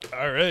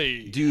All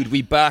right. Dude,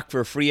 we back for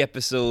a free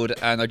episode,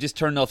 and I just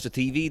turned off the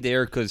TV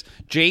there because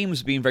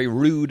James being very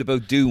rude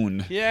about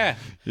Dune. Yeah.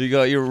 You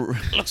got your...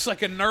 Looks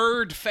like a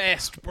nerd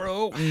fest,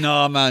 bro.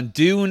 No, man,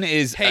 Dune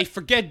is... Hey,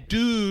 forget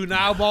Dune.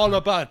 I'm all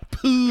about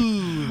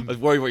poon. I was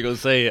worried what you were going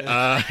to say.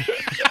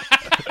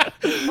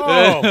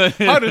 Oh,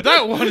 how did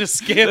that one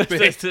escape me?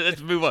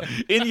 Let's move on.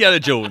 Indiana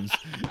Jones.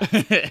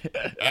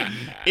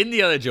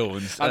 Indiana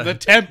Jones. And the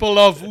Temple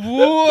of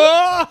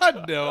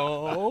what?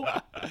 No.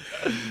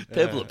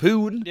 Temple of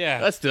Poon. Yeah.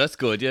 That's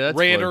good. Yeah, that's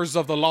Raiders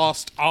of the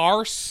Lost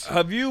Arse.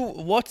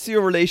 What's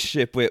your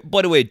relationship with...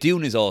 By the way,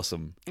 Dune is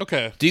awesome.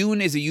 Okay.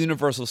 Dune is a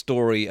universal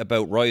story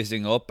about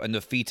rising up and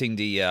defeating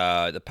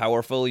the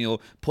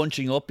powerful,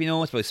 punching up,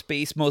 it's about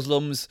space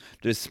Muslims.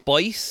 There's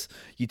spice.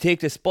 You take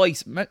the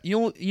spice,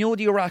 you know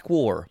the Iraq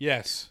War?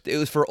 Yes. It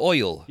was for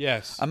oil.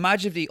 Yes.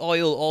 Imagine if the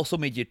oil also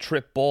made you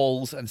trip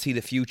balls and see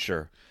the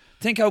future.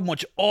 Think how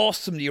much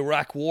awesome the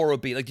Iraq War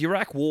would be. Like, the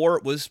Iraq War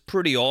was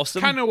pretty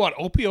awesome. Kind of what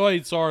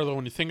opioids are, though,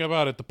 when you think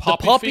about it. The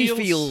poppy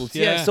fields.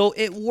 Yeah. So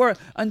it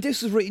worked. And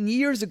this was written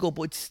years ago,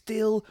 but it's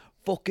still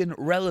fucking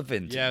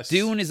relevant. Yes.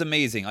 Dune is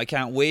amazing. I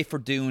can't wait for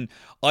Dune.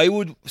 I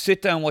would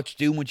sit down and watch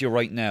Dune with you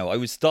right now. I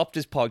would stop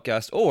this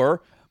podcast,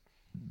 or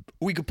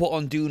we could put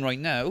on Dune right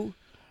now.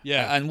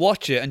 Yeah. And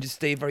watch it and just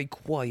stay very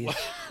quiet.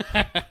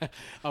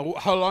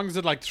 How long is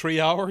it? Like 3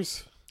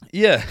 hours?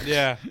 Yeah.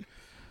 Yeah.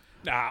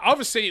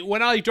 Obviously,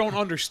 when I don't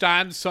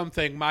understand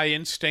something, my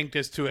instinct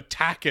is to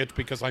attack it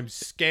because I'm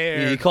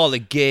scared. You call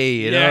it gay,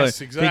 you know?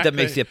 Yes, I exactly. think that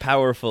makes you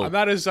powerful. And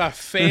that is a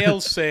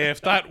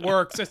fail-safe. That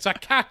works. It's a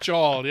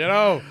catch-all,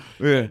 Yeah.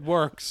 It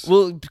works.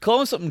 Well,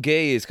 calling something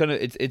gay is kind of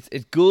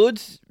it's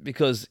good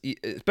because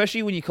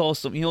especially when you call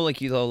something, like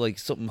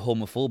something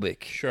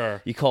homophobic.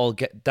 Sure. You call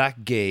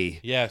that gay.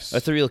 Yes.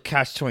 That's a real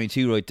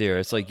catch-22 right there.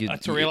 It's like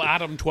That's a real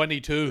Adam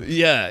 22.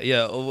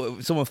 Yeah. Oh,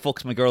 someone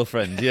fucks my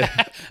girlfriend.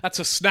 Yeah. That's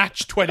a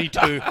snatch 22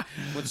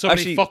 when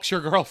somebody fucks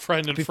your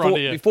girlfriend in front of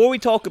you. Before we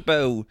talk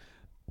about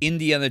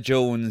Indiana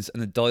Jones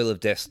and the Dial of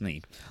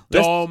Destiny,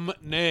 Dumb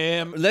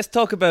name. let's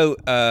talk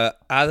about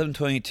Adam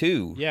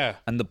 22. Yeah.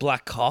 And the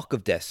Black Cock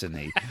of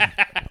Destiny.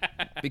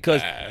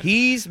 Because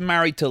he's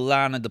married to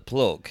Lana the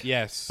Plug.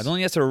 Yes. I don't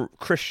think that's a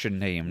Christian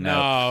name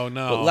now.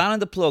 No. But Lana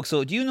the Plug.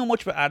 So do you know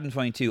much about Adam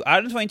 22?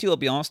 Adam 22, I'll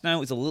be honest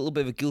now, is a little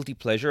bit of a guilty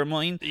pleasure of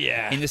mine.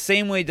 Yeah. In the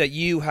same way that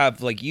you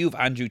have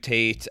Andrew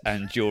Tate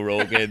and Joe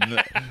Rogan.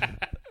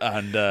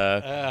 And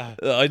I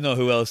don't know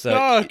who else.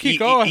 Keep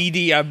going.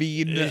 Idi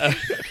Amin.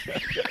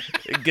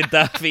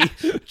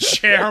 Gaddafi.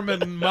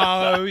 Chairman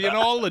Mao.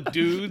 All the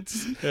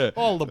dudes. Yeah.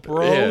 All the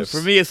bros. Yeah,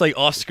 for me, it's like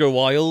Oscar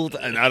Wilde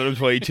and Adam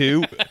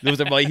 22.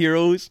 Those are my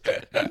heroes.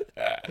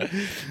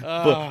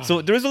 But,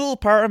 so there's a little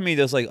part of me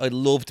that's like, I'd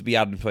love to be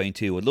Adam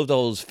 22. I'd love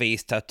all those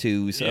face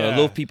tattoos. Yeah. I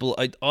love people.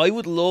 I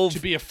would love to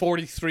be a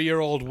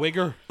 43-year-old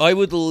wigger. I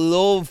would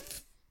love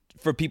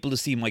for people to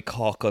see my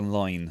cock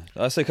online.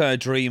 That's the kind of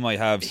dream I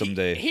have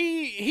someday.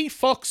 He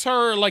fucks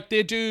her like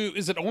they do.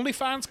 Is it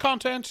OnlyFans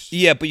content?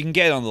 Yeah, but you can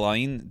get it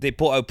online. They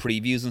put out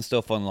previews and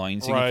stuff online,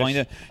 so you can find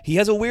it. He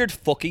has a weird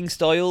fucking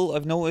style,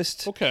 I've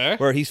noticed. Okay.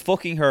 Where he's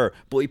fucking her,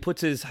 but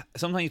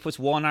sometimes he puts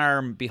one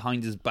arm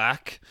behind his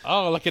back.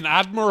 Oh, like an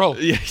admiral.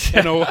 Yes.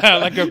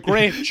 Like a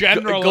great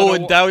general.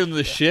 Going down on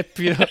the ship,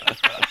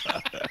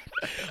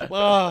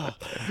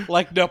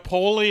 like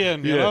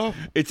Napoleon, you know?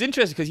 It's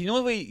interesting because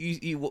the way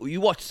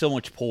you watch so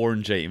much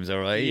porn, James, all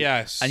right?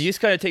 Yes. And you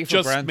just kind of take it for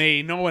just granted.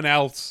 me, no one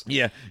else.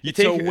 Yeah. It's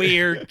a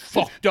weird,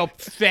 fucked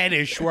up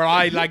fetish where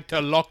I like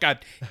to look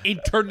at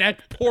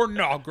internet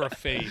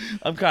pornography.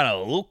 I'm kind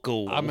of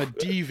local. I'm a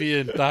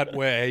deviant that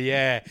way,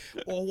 yeah.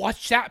 Oh,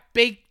 what's that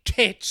big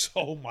tits?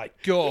 Oh my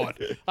God.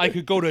 I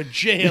could go to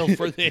jail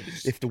for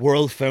this. If the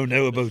world found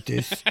out about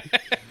this.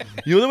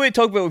 The way to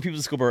talk about when people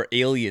discover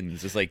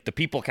aliens is like the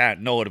people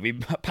can't know. It'll be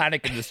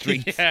panic in the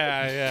streets.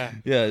 Yeah.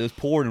 Yeah, there's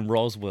porn in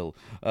Roswell.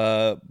 What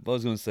I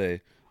was going to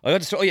say.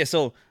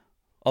 So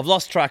I've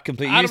lost track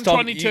completely. Adam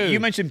 22. You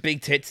mentioned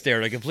big tits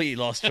there. I completely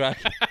lost track.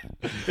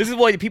 This is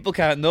why the people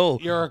can't know.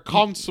 You're a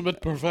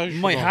consummate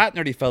professional. My hat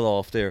nearly fell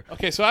off there.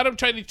 Okay, so Adam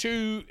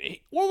 22,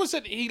 what was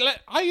it?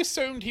 I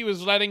assumed he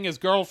was letting his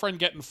girlfriend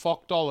getting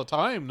fucked all the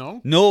time,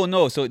 no?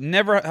 No. So it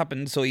never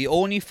happened. So he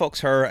only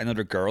fucks her and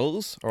other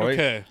girls. All right?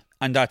 Okay.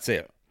 And that's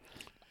it.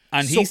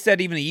 And he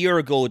said even a year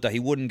ago that he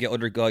wouldn't get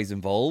other guys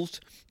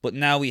involved, but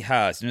now he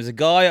has. And there's a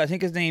guy, I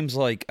think his name's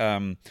like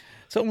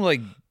something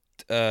like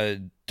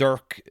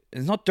Dirk.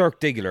 It's not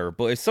Dirk Diggler,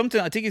 but it's something.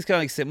 I think it's kind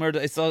of like similar.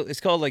 It's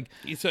called like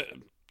he's a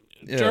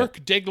Dirk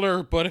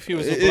Diggler, but if he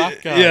was a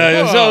black guy.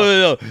 Yeah.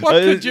 No.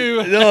 What could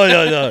you?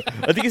 No.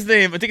 I think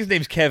his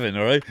name's Kevin.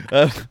 All right.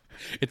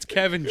 It's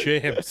Kevin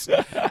James.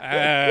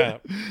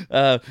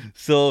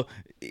 So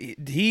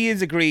he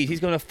has agreed he's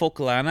going to fuck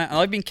Lana, and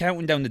I've been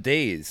counting down the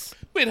days.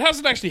 Wait, it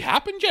hasn't actually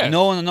happened yet?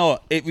 No.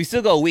 We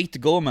still got a week to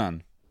go,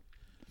 man.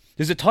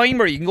 There's a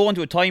timer. You can go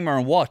onto a timer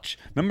and watch.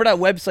 Remember that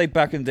website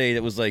back in the day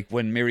that was like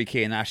when Mary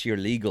Kay and Ashley are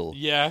legal?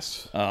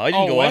 Yes. I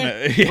didn't go on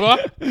it.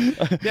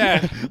 What?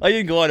 Yeah. I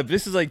didn't go on it. But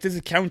this is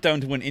a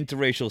countdown to when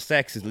interracial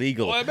sex is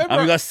legal. Well, I remember-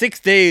 and we got 6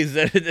 days,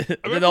 and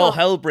then all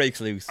hell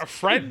breaks loose. A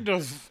friend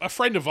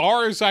of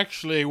ours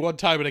actually one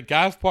time at a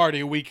gaff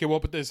party we came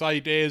up with this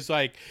idea. Is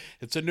like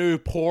it's a new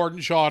porn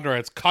genre.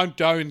 It's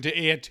countdown to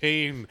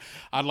 18,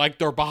 and like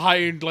they're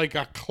behind like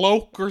a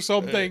cloak or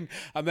something,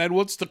 and then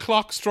once the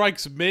clock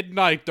strikes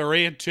midnight, they're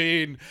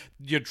 18.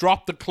 You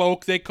drop the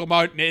cloak, they come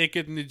out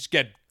naked, and they just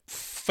get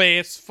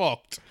face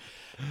fucked.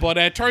 But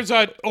it turns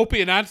out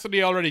Opie and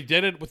Anthony already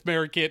did it with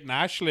Mary Kate and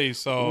Ashley.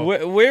 So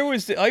where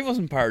was I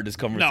wasn't part of this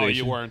conversation. No,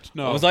 you weren't.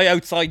 No, was I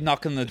outside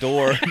knocking the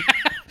door?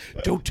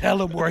 Don't tell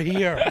them we're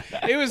here.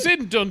 It was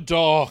in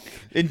Dundalk.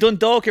 In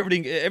Dundalk,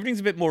 everything's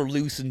a bit more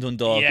loose in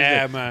Dundalk.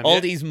 Yeah, man. All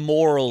these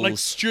morals. Like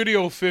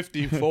Studio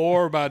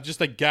 54, man.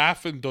 Just a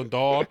gaff in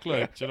Dundalk,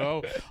 like, you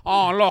know.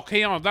 Oh, look,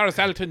 here, there's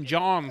Elton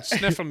John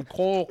sniffing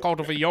coke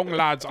out of a young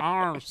lad's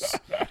arse.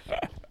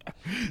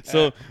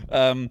 So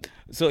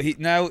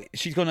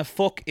she's gonna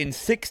fuck in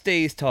 6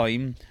 days'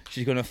 time.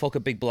 She's gonna fuck a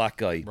big black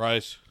guy.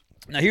 Right.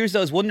 Now, I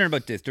was wondering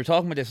about this. They're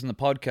talking about this on the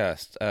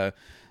podcast,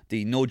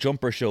 the No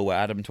Jumper show with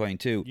Adam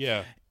 22.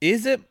 Yeah.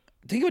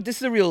 Think about this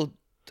is a real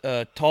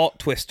thought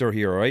twister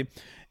here, right?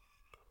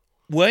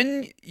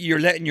 When you're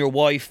letting your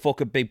wife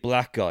fuck a big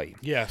black guy,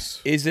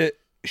 Yes.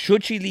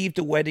 should she leave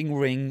the wedding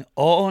ring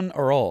on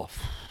or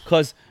off?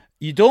 Because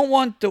you don't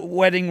want the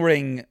wedding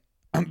ring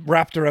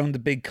wrapped around the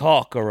big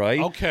cock, all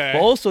right? Okay.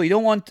 But also, you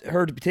don't want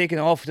her to be taken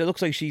off. It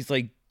looks like she's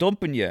like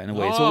dumping you in a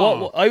way. Oh. So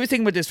what I was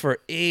thinking about this for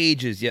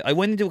ages. Yeah, I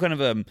went into a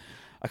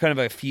kind of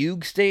a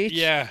fugue stage.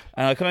 Yeah.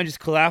 And I kind of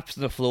just collapsed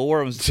on the floor.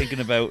 I was thinking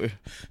about it.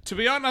 To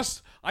be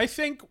honest, I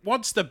think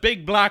once the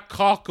big black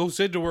cock goes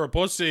into her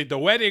pussy, the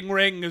wedding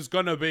ring is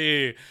going to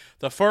be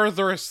the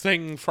furthest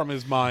thing from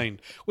his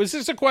mind. Was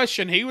this a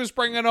question he was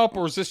bringing up,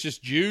 or was this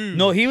just you?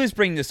 No, he was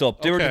bringing this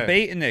up. They were Okay.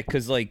 debating it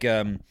because, like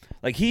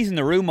he's in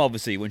the room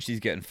obviously when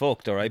she's getting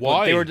fucked. All right,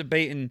 Why? But they were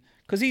debating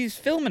because he's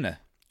filming it.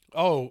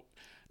 Oh.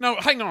 Now,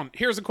 hang on.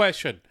 Here's a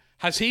question.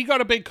 Has he got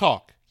a big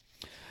cock?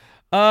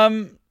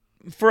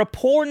 For a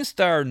porn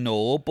star,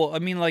 no. But I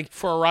mean, like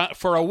For a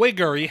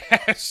wigger,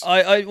 yes.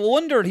 I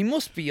wondered he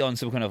must be on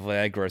some kind of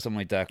Viagra or something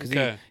like that because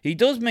Okay. he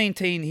does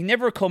maintain he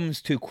never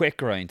comes too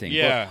quick or anything.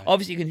 Yeah. But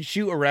obviously, you can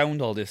shoot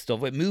around all this stuff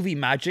with movie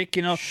magic.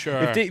 You know,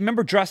 Sure.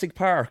 Remember Jurassic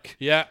Park?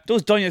 Yeah.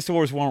 Those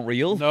dinosaurs weren't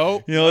real.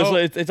 No, you know, no.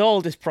 it's all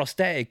this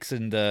prosthetics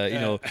and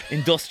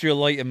industrial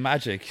light and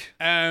magic.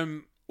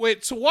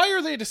 Wait, so why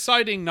are they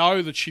deciding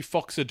now that she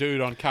fucks a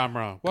dude on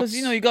camera? Because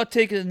you got to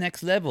take it to the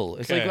next level.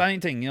 It's Okay. like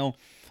anything,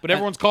 But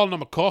everyone's calling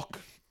him a cook.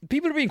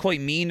 People are being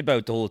quite mean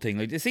about the whole thing.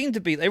 Like, they seem to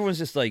be. Everyone's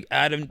just like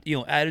Adam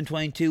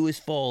 22 is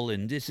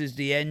fallen. This is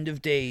the end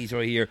of days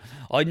right here.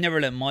 I'd never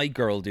let my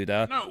girl do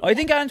that. No. I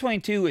think Adam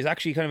 22 is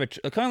actually kind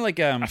of like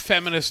A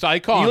feminist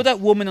icon. you know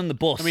that woman on the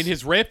bus. I mean,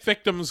 his rape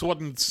victims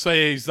wouldn't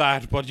say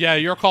that, but yeah,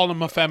 you're calling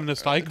him a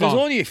feminist icon. there's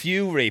only a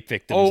few rape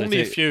victims. Only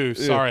I'd a say. few, Yeah.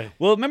 sorry.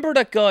 Well, remember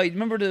that guy?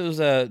 Remember there was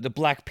the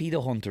black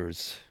pedo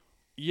hunters.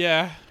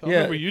 Yeah, I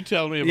remember you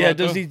telling me about Yeah,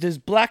 that. there's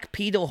black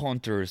pedo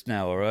hunters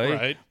now, all right?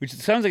 Right. Which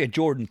sounds like a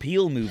Jordan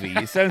Peele movie.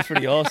 It sounds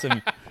pretty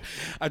awesome.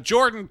 A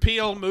Jordan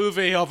Peele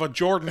movie of a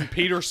Jordan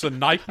Peterson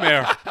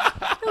nightmare.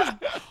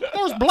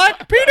 There's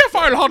black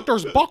pedophile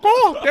hunters,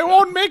 bucko. They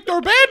won't make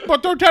their bed,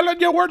 but they're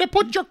telling you where to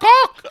put your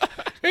cock.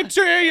 It's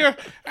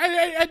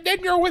and then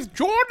you're with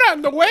Jonah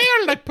and the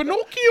whale, like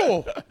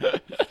Pinocchio.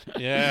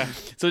 Yeah.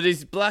 So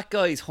these black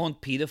guys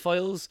hunt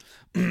pedophiles,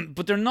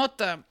 but they're not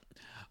that.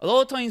 A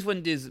lot of times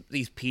when these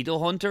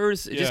pedo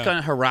hunters just Yeah. kind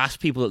of harass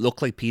people that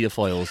look like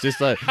pedophiles.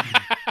 Just like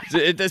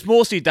it's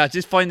mostly that.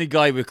 Just find a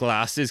guy with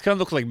glasses, kind of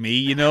look like me,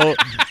 you know.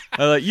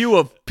 Like, you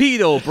a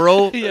pedo,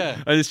 bro.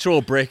 Yeah. I just throw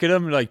a brick at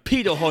him, like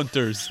pedo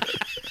hunters.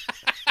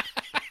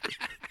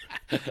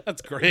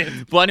 That's great.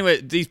 But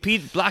anyway, these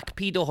black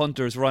pedo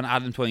hunters were on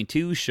Adam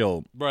 22's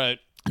show. Right.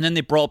 And then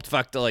they brought up the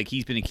fact that like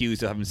he's been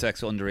accused of having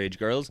sex with underage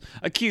girls.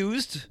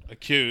 Accused?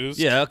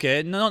 Yeah,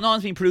 okay.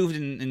 Nothing's been proved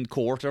in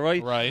court, all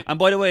right? Right. And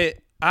by the way,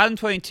 Adam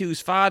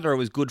 22's father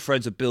was good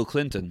friends with Bill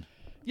Clinton.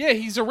 Yeah,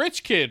 he's a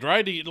rich kid,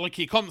 right?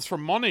 He comes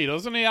from money,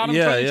 doesn't he, Adam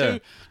Yeah, 22? yeah.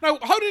 Now,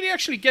 how did he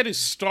actually get his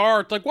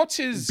start? Like, what's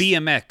his...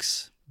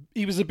 BMX.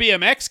 He was a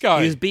BMX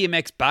guy. He was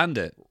BMX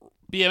bandit.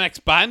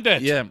 BMX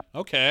bandit? Yeah.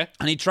 Okay.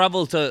 And he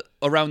travelled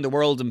around the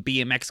world in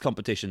BMX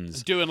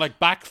competitions. Doing, like,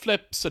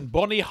 backflips and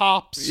bunny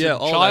hops Yeah, and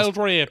all child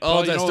that- rape.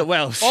 all that stuff.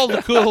 Well, all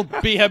the cool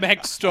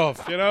BMX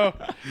stuff, you know?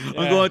 I'm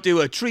going to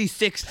do a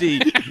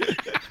 360.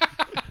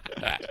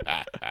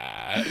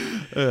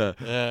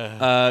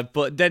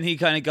 But then he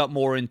kind of got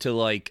more into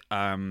like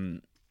I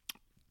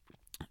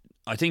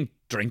think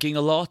drinking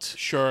a lot.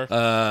 Sure.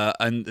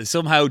 And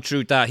somehow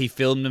through that he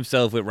filmed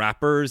himself with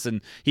rappers and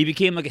he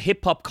became like a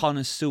hip hop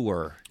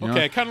connoisseur. You know?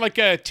 Okay, kind of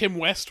like Tim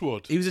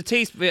Westwood. He was a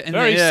taste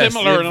Very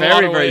similar in a very,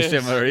 lot of very ways.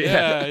 similar.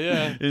 Yeah,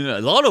 Yeah. In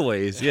a lot of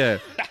ways, yeah.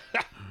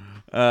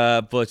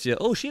 But yeah,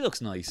 oh, she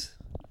looks nice.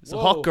 Some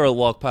Whoa. hot girl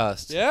walked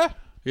past. Yeah?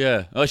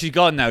 Yeah. Oh, she's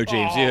gone now,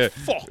 James. Oh, Yeah.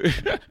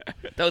 fuck.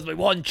 That was my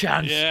one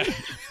chance. Yeah.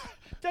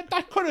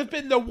 that could have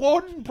been the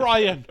one,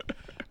 Brian.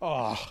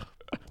 Oh.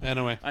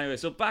 Anyway,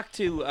 so back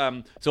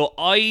to so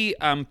I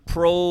am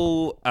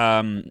pro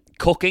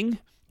cooking.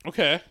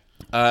 okay.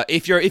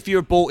 If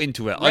you're both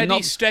into it, Ready, I'm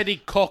not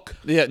steady, cook.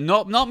 Yeah,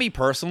 not me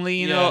personally.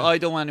 You know, Yeah. I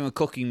don't want anyone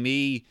cooking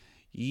me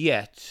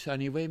yet.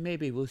 Anyway,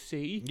 maybe we'll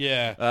see.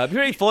 Yeah.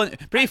 Pretty fun.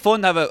 Pretty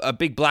fun to have a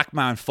big black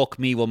man fuck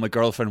me while my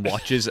girlfriend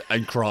watches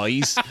and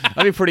cries.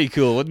 That'd be pretty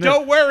cool, wouldn't it?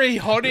 Don't worry,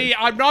 honey.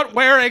 I'm not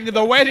wearing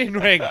the wedding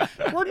ring.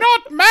 We're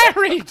not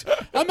married,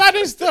 and that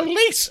is the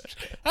least.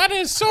 That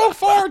is so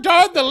far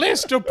down the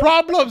list of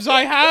problems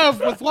I have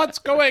with what's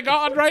going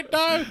on right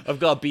now. I've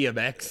got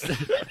BMX.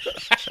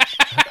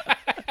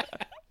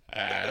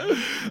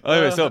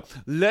 Anyway, so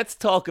let's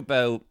talk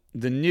about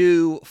the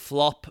new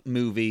flop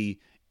movie,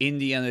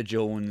 Indiana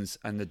Jones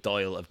and the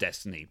Dial of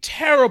Destiny.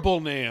 Terrible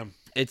name.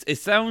 It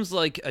sounds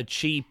like a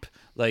cheap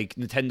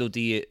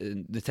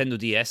Nintendo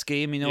DS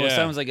game. You know, It Yeah.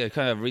 sounds like a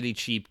kind of really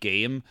cheap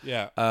game.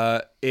 Yeah.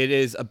 It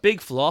is a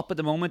big flop at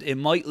the moment. It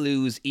might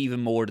lose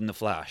even more than The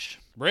Flash.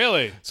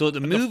 Really? So the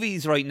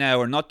movies right now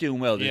are not doing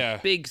well. They're Yeah.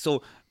 big.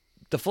 So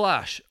The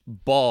Flash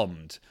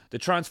bombed. The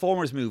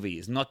Transformers movie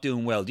is not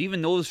doing well. Do you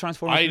even know the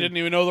Transformers I movie? didn't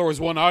even know there was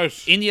one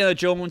out. Indiana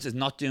Jones is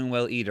not doing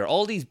well either.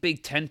 All these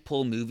big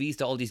tentpole movies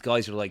that all these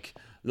guys are like,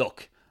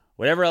 look,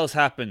 whatever else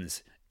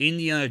happens,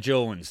 Indiana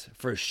Jones,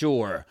 for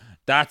sure,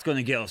 that's going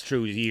to get us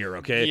through the year,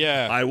 okay?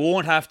 Yeah. I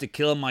won't have to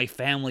kill my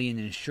family in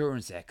an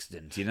insurance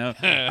accident, you know?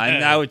 And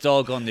now it's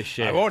all gone to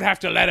shit. I won't have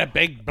to let a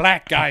big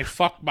black guy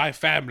fuck my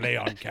family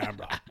on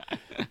camera.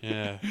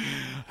 Yeah.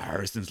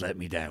 Harrison's let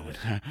me down.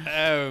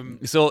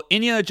 So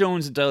Indiana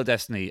Jones and Dial of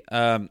Destiny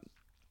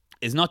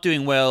is not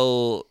doing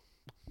well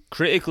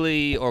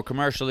critically or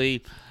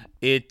commercially.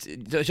 Shall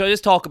I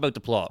just talk about the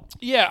plot?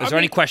 Yeah. Is there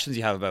any questions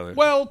you have about it?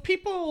 Well,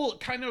 people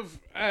kind of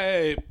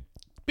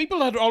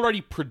people had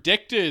already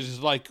predicted,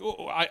 like,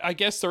 I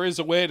guess there is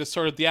a way to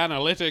sort of the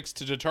analytics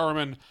to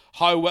determine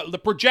how well the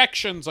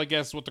projections, I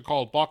guess what they're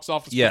called, box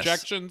office Yes.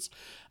 projections,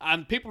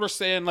 and people are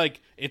saying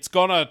like it's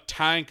gonna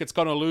tank, it's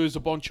gonna lose a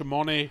bunch of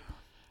money.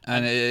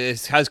 And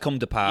it has come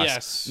to pass.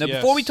 Yes, Now, yes.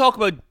 before we talk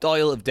about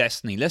Dial of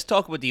Destiny, let's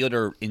talk about the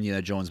other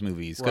Indiana Jones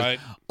movies. 'Cause Right.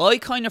 I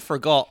kind of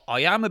forgot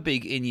I am a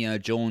big Indiana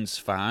Jones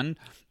fan,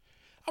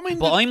 I mean,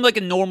 but I'm like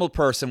a normal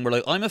person where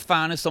like I'm a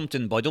fan of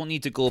something, but I don't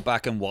need to go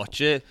back and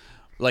watch it.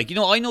 Like, you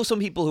know, I know some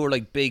people who are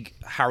like big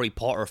Harry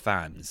Potter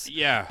fans.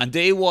 Yeah. And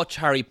they watch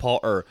Harry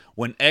Potter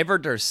whenever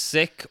they're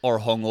sick or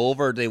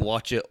hungover, they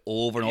watch it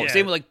over and over. Yeah.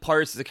 Same with like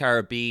Pirates of the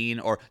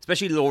Caribbean or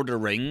especially Lord of the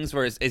Rings,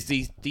 where it's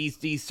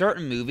these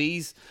certain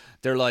movies,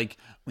 they're like,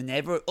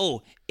 whenever,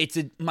 it's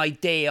my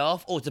day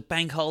off, it's a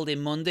bank holiday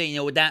Monday, you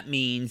know what that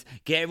means?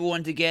 Get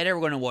everyone together, we're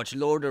going to watch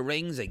Lord of the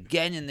Rings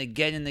again and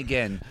again and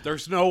again.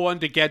 there's no one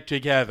to get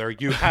together.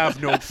 You have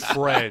no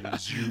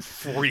friends, you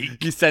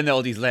freak. You send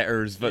all these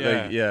letters, but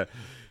Yeah.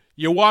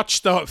 You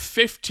watch the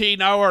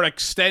 15-hour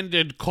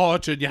extended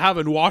cut and you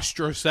haven't washed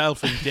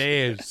yourself in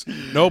days.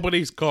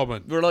 Nobody's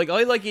coming. We're like,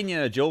 I like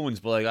Indiana Jones,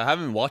 but like I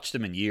haven't watched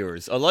them in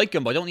years. I like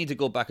them, but I don't need to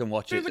go back and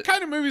watch They're it. the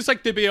kind of movies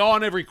like they be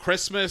on every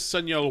Christmas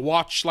and you'll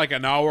watch like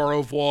an hour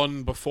of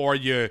one before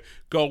you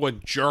go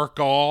and jerk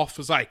off.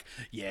 It's like,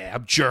 yeah,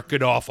 I'm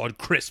jerking off on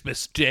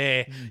Christmas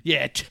Day.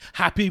 Yeah,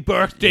 happy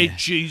birthday,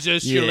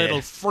 Jesus, you Yeah.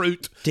 little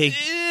fruit. Take-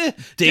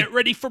 Get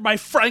ready for my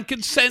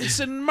frankincense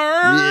and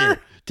myrrh.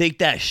 Take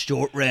that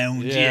short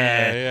round.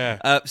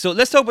 Yeah. So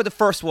let's talk about the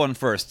first one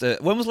first.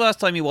 When was the last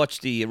time you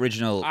watched the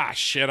original?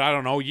 Shit, I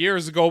don't know,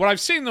 years ago, but I've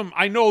seen them.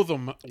 I know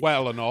them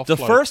well enough. The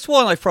like, first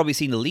one I've probably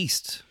seen the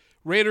least.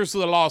 Raiders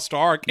of the Lost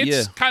Ark. It's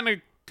Yeah. kind of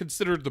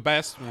considered the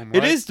best one, right?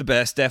 It is the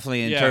best,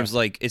 definitely, in Yeah. terms of,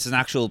 like, it's an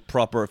actual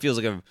proper, it feels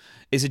like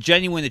it's a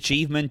genuine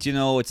achievement, you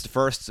know, it's the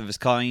first of its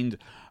kind.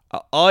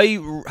 I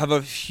have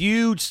a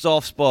huge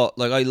soft spot,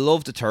 like, I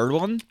love the third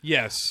one.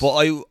 Yes. But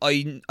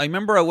I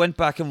remember I went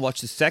back and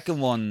watched the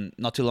second one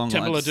not too long ago.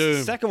 Temple of and Doom.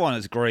 The second one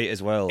is great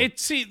as well.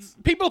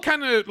 People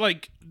kind of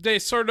like, they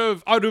sort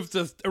of, out of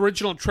the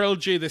original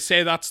trilogy, they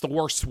say that's the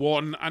worst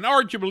one, and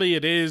arguably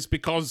it is,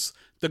 because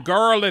the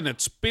girl in it,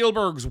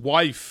 Spielberg's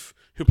wife,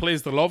 who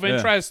plays the love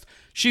interest,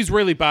 she's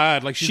really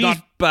bad. Like, she's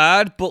not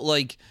bad, but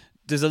like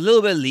there's a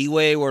little bit of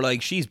leeway where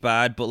like she's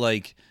bad, but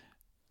like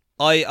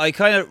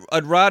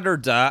I'd rather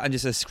that and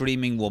just a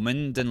screaming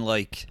woman than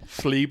like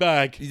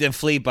Fleabag.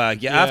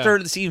 Fleabag. Yeah,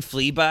 after seeing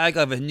Fleabag, I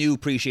have a new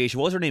appreciation.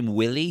 What was her name?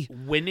 Willie?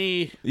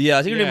 Winnie. Yeah,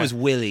 I think her name was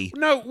Willie.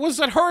 No, was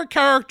it her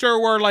character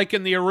where, like,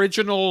 in the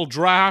original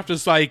draft,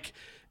 is like,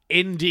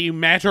 Indy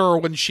met her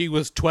when she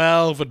was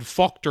 12 and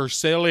fucked her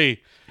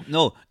silly?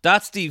 No,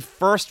 that's the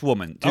first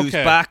woman who's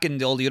Okay. back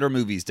in all the other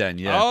movies then,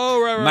 yeah. Oh,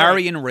 right.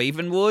 Marion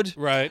Ravenwood.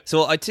 Right.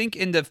 So I think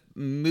in the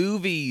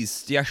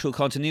movies, the actual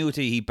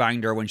continuity, he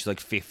banged her when she's like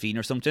 15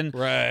 or something.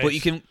 Right. But you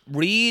can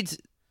read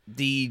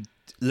the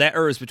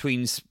letters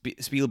between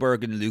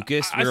Spielberg and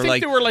Lucas. I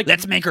think they were like,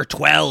 let's make her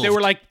 12. They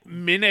were like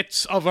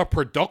minutes of a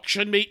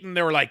production meeting.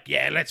 They were like,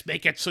 yeah, let's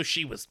make it so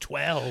she was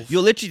 12.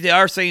 Literally, they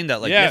are saying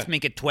that, like, let's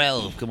make it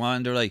 12. Come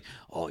on. They're like,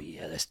 oh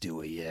yeah, let's do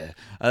it. Yeah,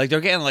 like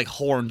they're getting like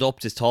horned up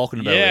just talking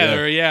about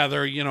it.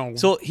 They're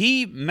So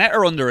he met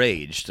her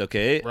underage,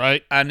 okay,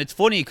 right? And it's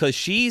funny because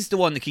she's the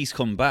one that keeps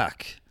coming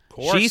back.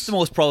 She's the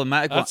most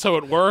problematic. That's how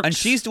it works. And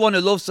she's the one who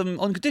loves him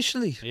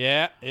unconditionally.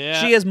 Yeah.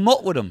 She has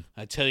mutt with him.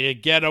 I tell you,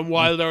 get them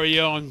while they're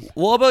young.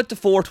 What about the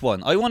fourth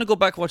one? I want to go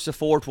back and watch the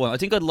fourth one. I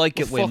think I'd like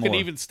it way more. Fucking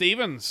Even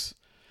Stevens.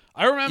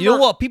 I remember. You know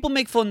what? People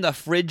make fun of that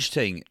fridge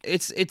thing.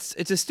 It's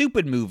a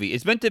stupid movie.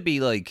 It's meant to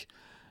be like,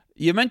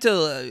 you're meant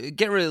to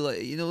get rid of,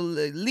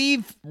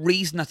 leave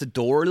reason at the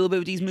door a little bit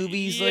with these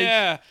movies.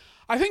 Yeah.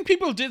 I think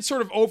people did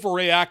sort of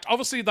overreact.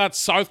 Obviously, that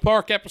South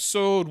Park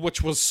episode,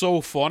 which was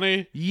so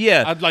funny,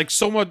 and like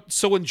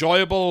so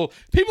enjoyable.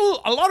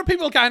 A lot of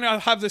people kind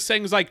of have this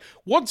thing, is like,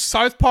 once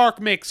South Park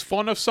makes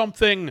fun of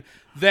something,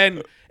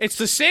 then it's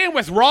the same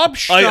with Rob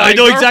Schneider. I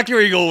know exactly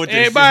where you're going with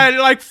this. Man,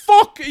 like,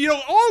 fuck,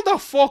 all the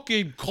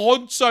fucking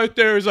cunts out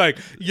there is like,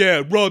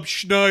 yeah, Rob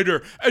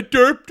Schneider, a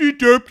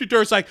derpy.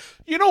 It's like,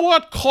 you know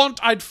what, cunt?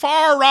 I'd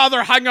far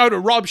rather hang out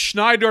with Rob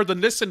Schneider than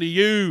listen to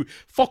you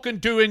fucking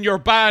doing your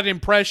bad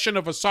impression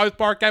of a South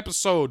Park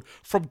episode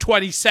from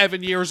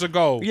 27 years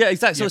ago. Yeah,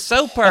 exactly. So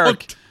South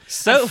Park...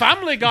 And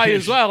Family Guy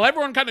as well.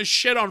 Everyone kind of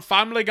shit on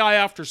Family Guy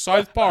after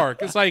South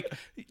Park. It's like,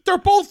 they're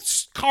both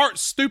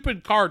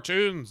stupid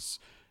cartoons.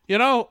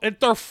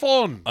 They're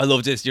fun. I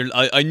love this.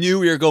 I knew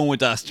we were going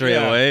with that straight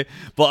away.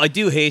 But I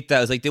do hate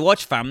that. It's like, they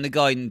watch Family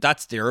Guy and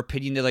that's their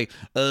opinion. They're like,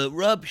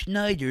 Rob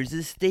Schneider's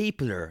a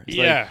stapler. It's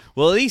like,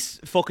 well, at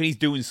least fucking he's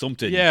doing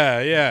something.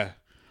 Yeah.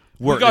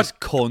 Worthless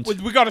cunt.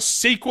 We got a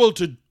sequel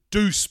to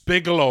Deuce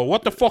Bigelow.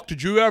 What the fuck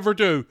did you ever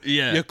do?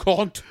 Yeah. You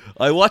cunt.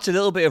 I watched a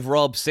little bit of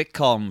Rob's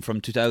sitcom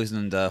from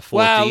 2014.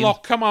 Well,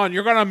 look, come on.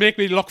 You're going to make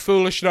me look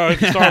foolish now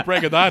and start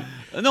breaking that.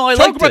 No, I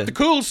Talk about the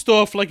cool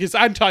stuff, like his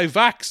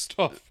anti-vax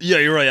stuff. Yeah,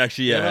 you're right,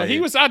 actually, yeah. He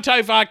was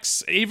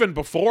anti-vax even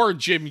before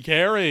Jim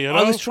Carrey,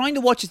 I was trying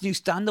to watch his new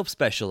stand-up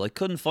special. I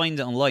couldn't find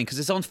it online because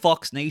it's on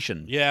Fox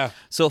Nation. Yeah.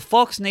 So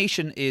Fox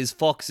Nation is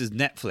Fox's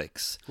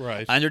Netflix.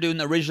 Right. And they're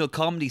doing original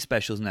comedy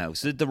specials now.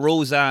 So the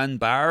Roseanne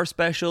Barr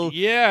special.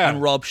 Yeah.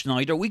 And Rob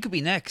Schneider. We could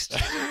be next.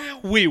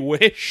 We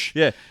wish.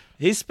 Yeah.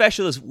 His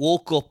special is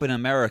Woke Up in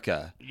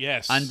America.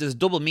 Yes. And there's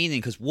double meaning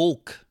because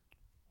woke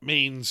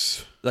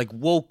means like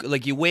woke,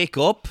 like you wake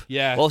up.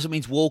 Yeah. Also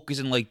means woke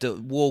isn't like the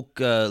woke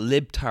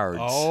libtards.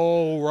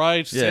 Oh,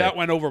 right. See, that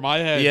went over my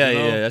head.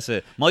 Yeah, that's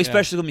it. My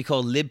special is going to be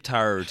called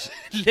Libtard.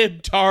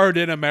 Libtard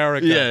in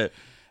America.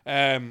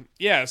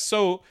 Yeah.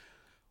 So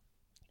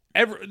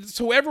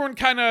everyone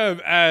kind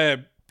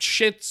of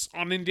shits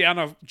on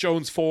Indiana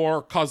Jones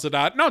 4 because of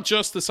that. Not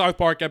just the South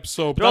Park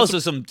episode, but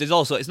there's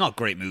also it's not a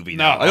great movie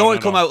now. I don't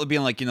want to come out with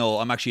being like,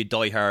 I'm actually a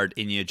diehard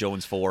Indiana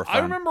Jones 4 fan. I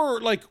remember,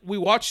 like, we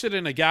watched it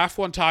in a gaff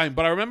one time,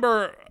 but I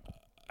remember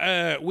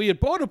we had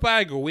bought a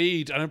bag of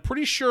weed, and I'm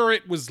pretty sure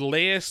it was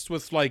laced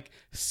with, like,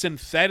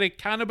 synthetic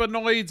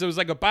cannabinoids. It was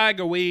like a bag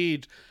of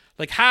weed,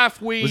 like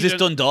half weed. Was this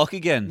Dundalk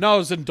again? No, it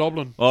was in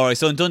Dublin. All right,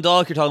 so in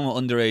Dundalk you're talking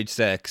about underage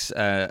sex,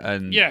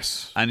 and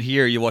yes, and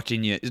here you're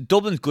watching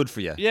Dublin's good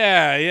for you.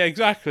 Yeah,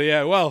 exactly.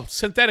 Yeah, well,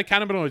 synthetic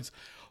cannabinoids.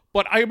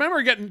 But I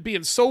remember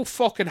being so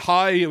fucking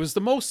high. It was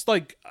the most,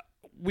 like,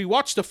 we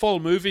watched the full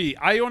movie.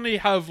 I only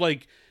have,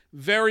 like,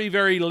 very,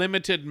 very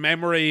limited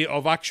memory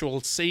of actual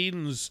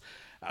scenes.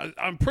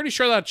 I'm pretty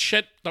sure that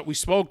shit that we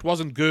smoked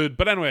wasn't good,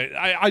 but anyway,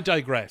 I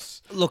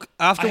digress. Look,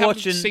 I haven't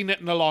seen it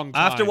in a long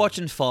time. After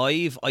watching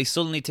 5, I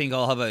suddenly think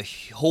I'll have a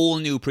whole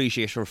new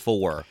appreciation for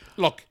 4.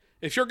 Look,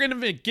 if you're going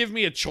to give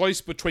me a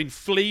choice between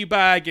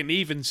Fleabag and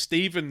Even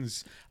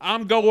Stevens,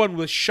 I'm going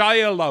with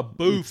Shia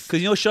LaBeouf.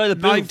 Because Shia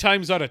LaBeouf, 9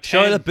 times out of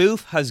 10. Shia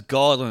LaBeouf has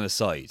God on his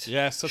side.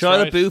 Yes, that's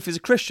Shia right. LaBeouf is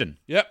a Christian.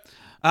 Yep.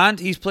 And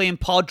he's playing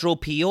Padre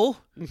Pio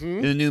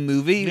in a new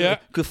movie. Yeah.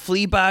 Could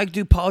Fleabag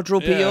do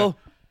Padre Pio?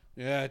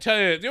 Yeah, I tell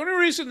you, the only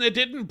reason they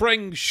didn't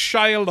bring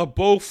Shia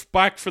LaBeouf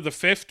back for the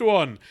 5th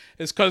one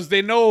is because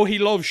they know he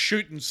loves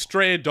shooting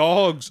stray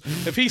dogs.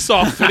 If he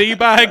saw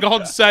Fleabag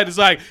on set, it's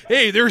like,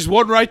 hey, there's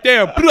one right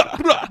there. Blah,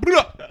 blah,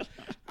 blah.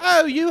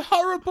 Oh, you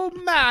horrible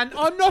man.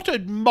 I'm not a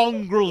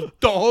mongrel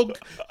dog.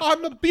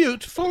 I'm a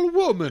beautiful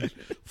woman.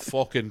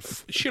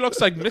 She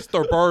looks like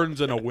Mr. Burns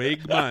in a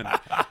wig, man.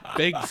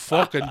 Big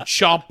fucking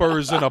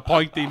chompers and a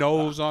pointy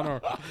nose on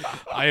her.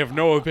 I have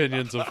no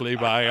opinions of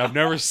Fleabag. I've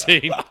never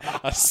seen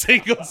a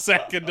single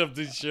second of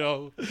the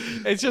show.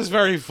 It's just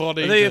very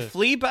funny.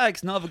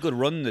 Fleabag's not have a good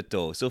run in it,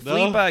 though.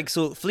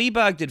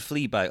 Fleabag did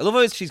Fleabag. I love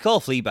how she's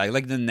called Fleabag,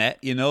 like the net,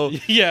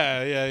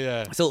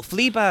 Yeah. So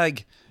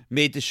Fleabag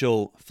made the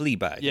show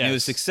Fleabag. Yes. And it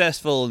was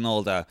successful and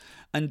all that.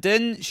 And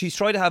then she's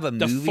tried to have a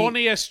movie. The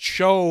funniest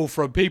show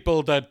from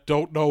people that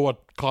don't know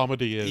what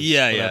comedy is.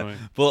 Yeah. Anyway.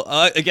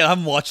 But again, I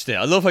haven't watched it.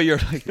 I love how you're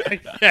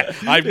like... Yeah,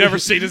 I've never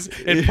seen it.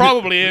 It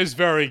probably is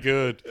very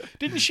good.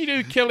 Didn't she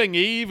do Killing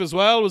Eve as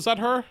well? Was that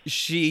her?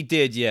 She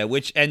did, yeah,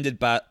 which ended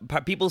bad.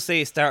 People say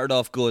it started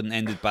off good and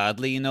ended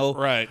badly,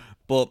 Right.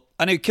 But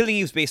And now Killing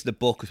Eve's based on the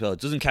book as well.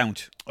 It doesn't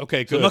count.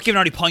 Okay, good. So I'm not giving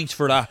her any points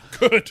for that.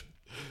 Good.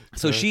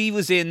 So she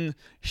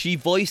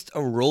voiced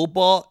a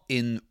robot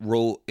in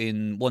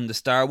one of the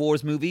Star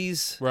Wars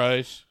movies.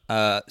 Right.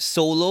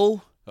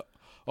 Solo.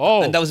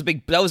 Oh. And that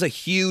was a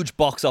huge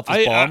box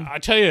office bomb. I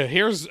tell you,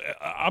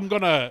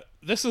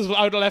 this is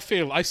out of left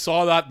field. I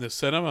saw that in the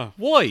cinema.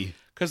 Why?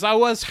 Because I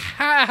was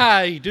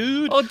high,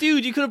 dude. Oh,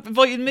 dude, you could have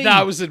invited me. No,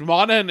 I was in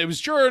Monaghan. It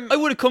was during... I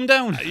would have come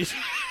down.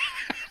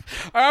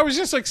 I was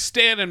just like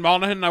staying in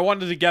Monaghan. I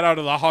wanted to get out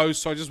of the house,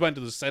 so I just went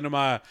to the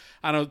cinema,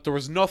 and there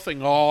was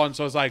nothing on.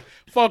 So I was like,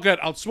 "Fuck it,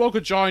 I'll smoke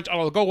a joint and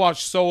I'll go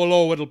watch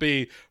Solo. It'll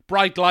be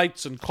bright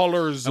lights and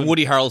colors and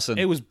Woody Harrelson."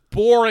 It was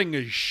boring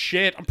as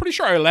shit. I'm pretty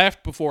sure I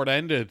left before it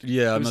ended.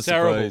 Yeah, it was I'm not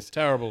surprised.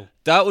 Terrible.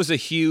 That was a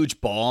huge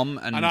bomb,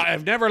 and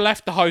I've never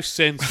left the house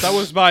since. That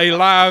was my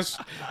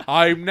last.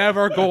 I'm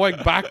never going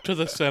back to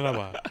the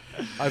cinema.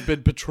 I've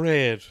been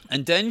betrayed.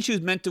 And then she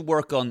was meant to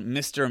work on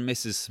Mr. and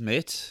Mrs.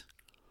 Smith.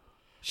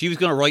 She was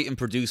going to write and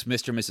produce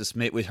Mr. and Mrs.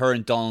 Smith with her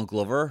and Donald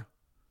Glover.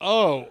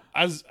 Oh,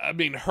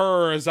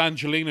 her as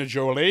Angelina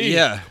Jolie?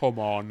 Yeah. Come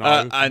on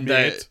now,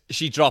 and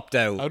she dropped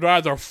out. I'd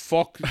rather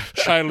fuck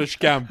Childish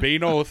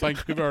Gambino,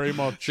 thank you very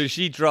much. So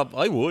she dropped...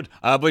 I would.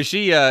 But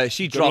she good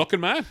dropped...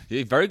 looking man.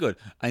 Yeah, very good.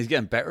 And he's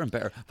getting better and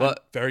better. But and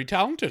very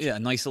talented. Yeah, a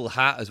nice little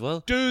hat as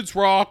well. Dudes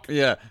rock.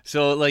 Yeah,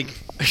 so like...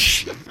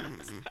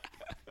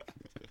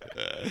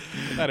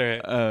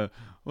 Anyway.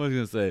 What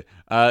was I going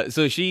to say?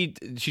 So she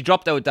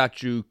dropped out that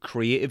through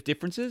creative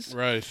differences.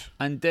 Right.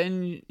 And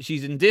then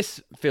she's in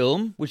this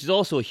film, which is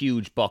also a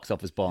huge box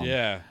office bomb.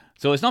 Yeah.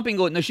 So it's not been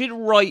good. Now, she did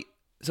write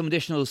some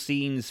additional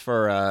scenes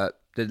for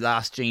the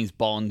last James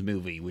Bond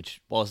movie,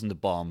 which wasn't a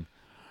bomb.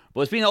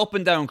 But it's been an up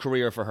and down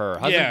career for her.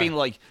 Hasn't been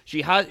like...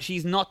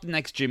 She's not the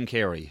next Jim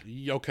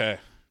Carrey. Okay.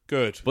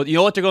 Good. But you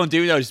know what they're going to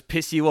do now? Just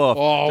piss you off.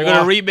 Oh, they're going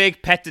to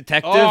remake Pet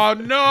Detective. Oh,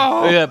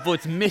 no! Yeah, but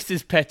it's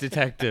Mrs. Pet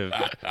Detective.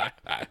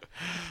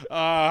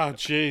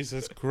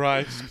 Jesus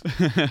Christ.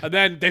 And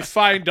then they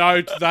find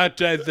out that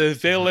the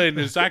villain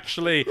is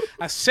actually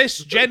a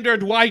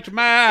cisgendered white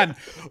man.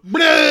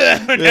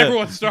 And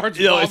everyone starts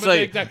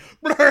vomiting.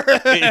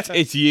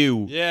 It's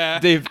you. Yeah.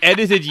 They've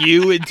edited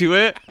you into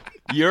it.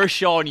 You're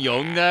Sean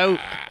Young now.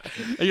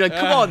 And you're like,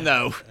 come on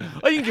now.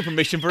 I didn't get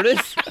permission for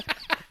this.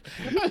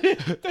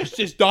 This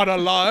is not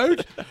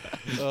allowed.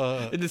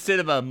 In the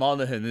cinema in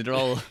Monaghan, and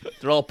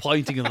they're all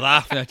pointing and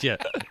laughing at you.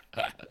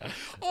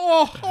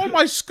 Oh, all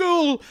my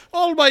school,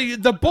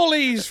 the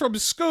bullies from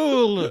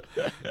school.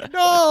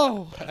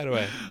 No.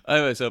 Anyway,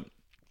 so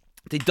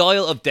the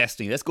Dial of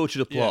Destiny. Let's go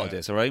through the plot of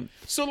this, all right?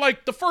 So,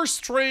 like, the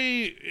first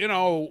three,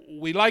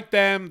 we like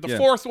them. The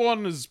fourth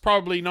one is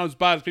probably not as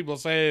bad as people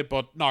say,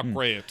 but not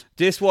great.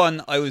 This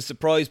one, I was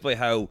surprised by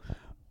how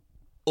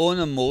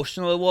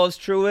unemotional it was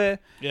through it.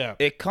 Yeah.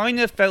 It kind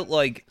of felt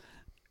like,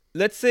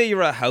 let's say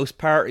you're at a house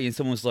party and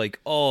someone's like,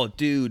 "Oh,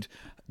 dude,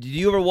 did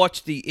you ever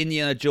watch the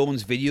Indiana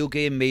Jones video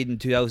game made in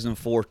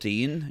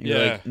 2014? And you're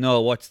like,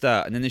 "No, what's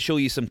that?" And then they show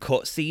you some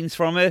cut scenes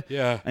from it.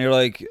 Yeah. And you're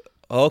like,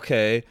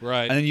 "Okay."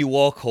 Right. And then you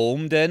walk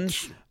home then.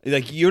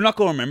 Like, you're not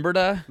going to remember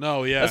that.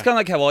 No, yeah. That's kind of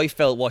like how I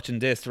felt watching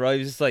this, right? It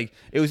was just like,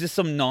 it was just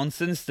some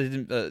nonsense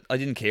that I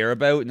didn't care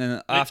about. And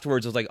then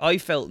afterwards, I was like, I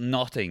felt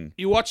nothing.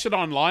 You watched it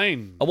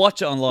online? I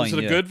watched it online. Was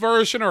it a good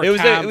version or it was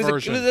cam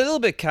version? It was a little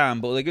bit cam,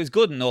 but like it was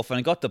good enough, and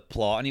I got the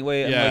plot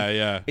anyway. And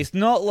yeah. It's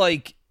not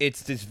like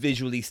it's this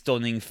visually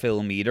stunning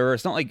film either.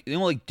 It's not like,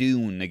 like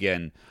Dune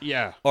again.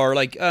 Yeah. Or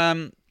like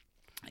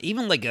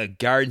even like a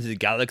Guardians of the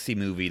Galaxy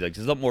movie. Like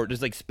there's a lot more.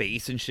 There's like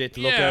space and shit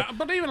to look at. Yeah,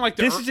 but even like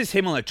this is just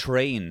him on a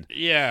train.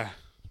 Yeah.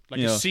 Like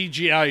a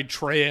CGI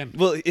train.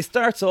 Well, it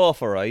starts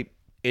off, all right.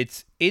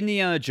 It's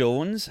Indiana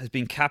Jones has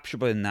been captured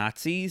by the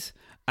Nazis,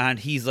 and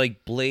he's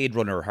like Blade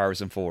Runner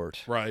Harrison Ford.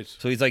 Right.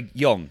 So he's like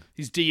young.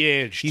 He's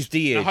de-aged. He's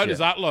de-aged. Now, how does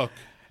that look?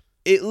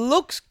 It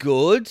looks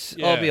good,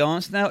 Yeah. I'll be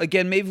honest now.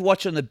 Again, maybe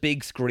watch it on the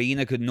big screen,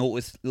 I could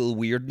notice a little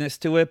weirdness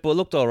to it, but it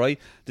looked all right.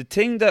 The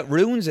thing that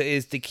ruins it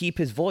is to keep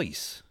his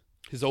voice.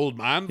 His old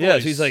man voice? Yeah, so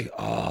he's like,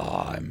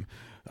 I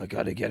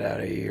gotta get out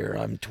of here.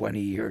 I'm 20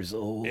 years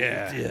old.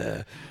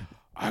 Yeah.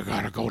 I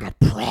gotta go to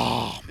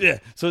prom. Yeah,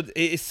 so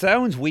it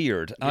sounds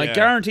weird. And I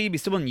guarantee be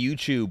someone on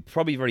YouTube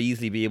probably very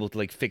easily be able to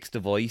like fix the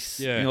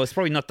voice. Yeah. It's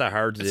probably not that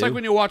hard to do. It's like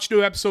when you watch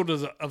new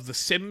episodes of The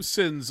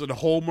Simpsons and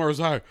Homer's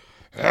like,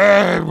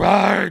 "Hey,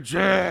 Marge."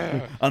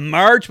 And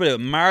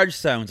Marge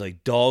sounds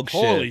like dog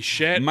shit. Holy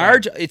shit.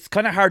 Marge, it's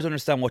kind of hard to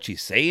understand what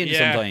she's saying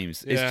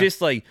sometimes. It's just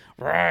like...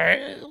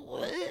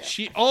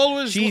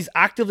 She's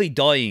actively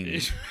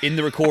dying in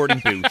the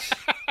recording booth.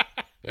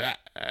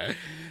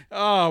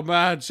 Oh,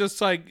 man. It's just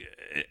like...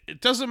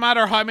 It doesn't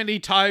matter how many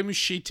times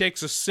she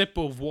takes a sip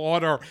of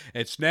water,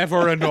 it's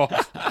never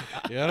enough.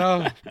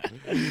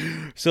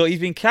 So he's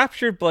been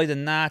captured by the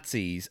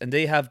Nazis, and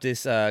they have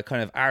this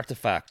kind of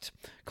artifact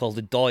called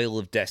the Dial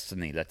of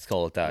Destiny. Let's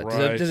call it that.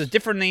 Right. There's a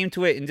different name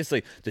to it, and just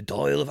like the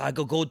Dial of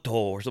Agogoto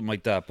or something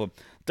like that. But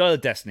Dial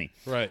of Destiny.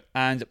 Right.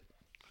 And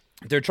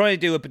They're trying to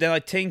do it, but then I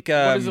think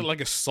what is it,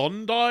 like a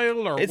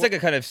sundial or? It's what? like a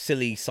kind of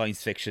silly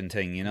science fiction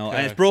thing, you know, Okay.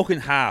 and it's broken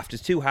in half.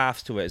 There's two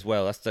halves to it as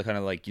well. That's the kind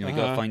of like, you know,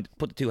 you Uh-huh. gotta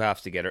put the two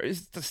halves together.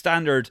 It's the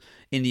standard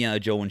Indiana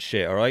Jones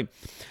shit, all right.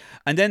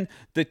 And then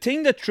the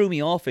thing that threw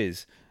me off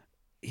is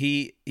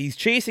he's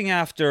chasing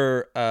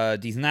after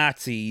these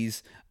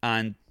Nazis,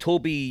 and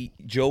Toby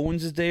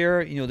Jones is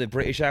there, you know, the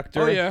British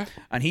actor. Oh, yeah.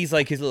 And he's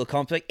like his little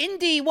comp, like,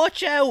 Indy,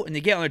 watch out! And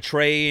they get on a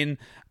train,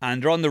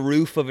 and they're on the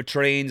roof of a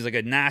train. There's like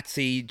a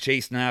Nazi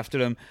chasing after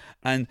them,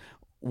 and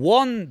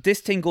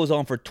this thing goes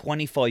on for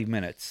 25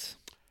 minutes.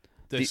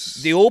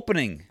 The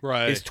opening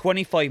is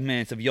 25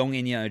 minutes of young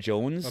Indiana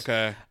Jones.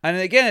 Okay. And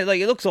again, like,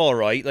 it looks all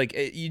right. Like,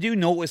 you do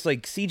notice,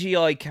 like,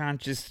 CGI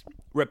can't just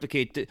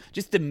replicate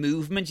just the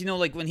movement, you know,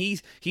 like when he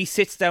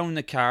sits down in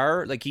the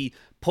car, like he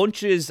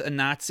punches a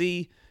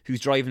Nazi who's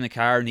driving the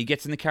car, and he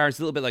gets in the car, it's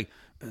a little bit like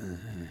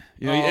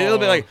you know, a little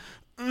bit like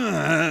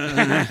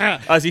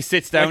as he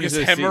sits down, like his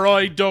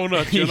hemorrhoid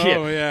donut, you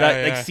know.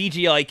 Like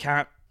CGI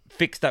can't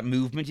fix that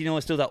movement, you know.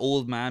 It's still that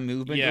old man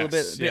movement, a little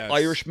bit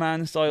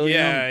Irishman style, you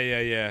know?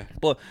 Yeah.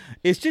 But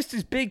it's just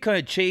this big kind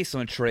of chase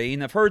on a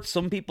train. I've heard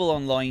some people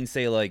online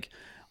say, like,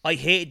 I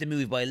hated the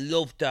movie, but I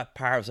loved that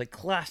part. It was like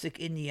classic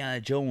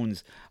Indiana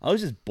Jones. I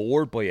was just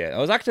bored by it. I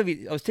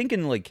was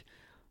thinking, like,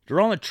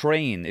 they're on a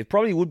train. It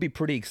probably would be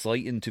pretty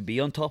exciting to be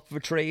on top of a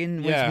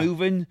train when it's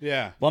moving.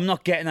 Yeah. But I'm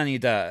not getting any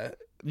of that.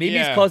 Maybe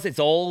it's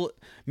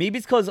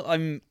because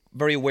I'm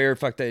very aware of the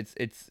fact that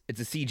it's a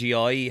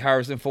CGI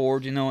Harrison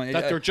Ford, you know.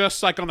 That they're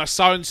just like on a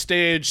sound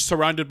stage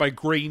surrounded by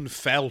green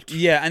felt.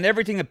 Yeah, and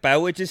everything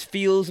about it just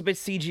feels a bit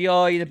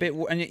CGI and a bit,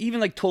 and even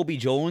like Toby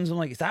Jones, I'm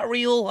like, is that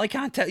real? I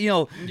can't tell, you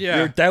know. Yeah.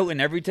 You're doubting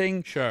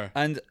everything. Sure.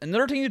 And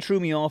another thing that threw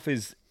me off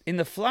is in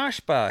the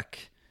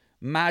flashback,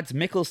 Mads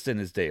Mikkelsen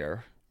is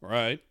there.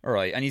 Right. All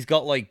right, and he's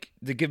got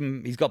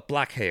he's got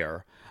black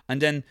hair,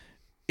 and then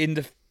in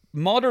the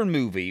modern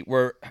movie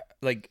where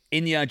like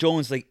Indiana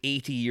Jones is like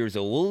 80 years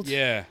old,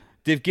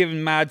 they've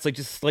given Mads like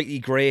just slightly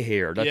grey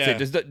hair. That's it.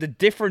 There's the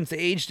difference, the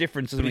age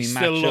difference doesn't But he really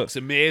still match looks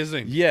up.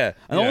 amazing. Yeah,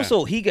 and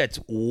also he gets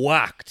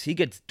whacked. He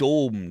gets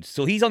domed.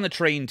 So he's on the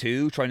train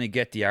too, trying to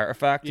get the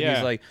artifact. And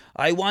he's like,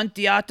 I want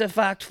the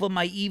artifact for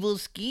my evil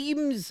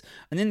schemes.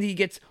 And then he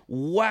gets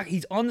whacked.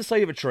 He's on the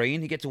side of a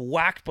train. He gets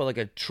whacked by like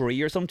a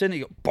tree or something. He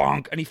goes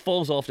bonk, and he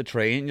falls off the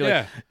train. You're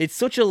like, it's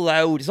such a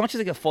loud. It's not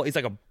just like a fall. It's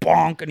like a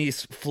bonk, and he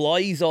just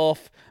flies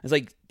off. It's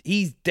like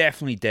he's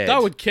definitely dead.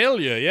 That would kill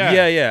you.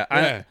 Yeah. Yeah.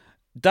 And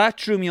that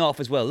threw me off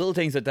as well. Little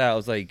things like that. I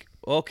was like,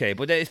 okay,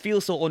 but it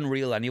feels so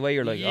unreal anyway.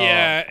 You're like,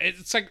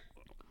 it's like,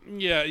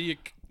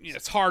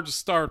 it's hard to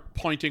start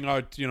pointing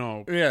out, you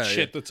know,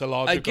 shit that's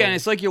illogical. Again,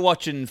 it's like you're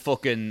watching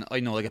fucking, I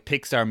know, like a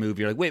Pixar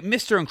movie. You're like, wait,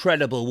 Mr.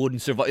 Incredible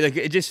wouldn't survive. Like,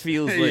 it just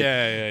feels like,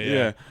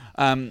 yeah.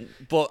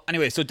 But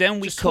anyway, so then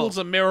we just holds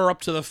a mirror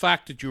up to the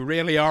fact that you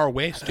really are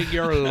wasting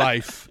your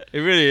life. It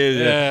really is.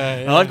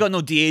 Yeah. Well, I've got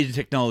no de-aging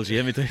technology.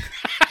 Let me tell you.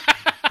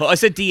 Well, I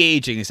said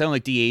de-aging. It sounded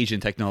like de-aging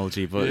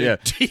technology, but yeah.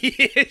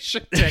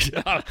 De-aging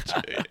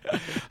technology.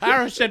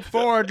 Harrison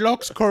Ford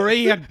looks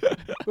Korean.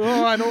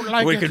 Oh, I don't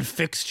like We it. can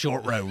fix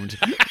short round.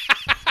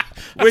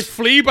 With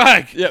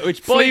Fleabag. Yeah,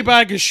 which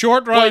Fleabag is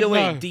short round. By the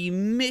way, now.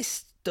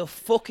 the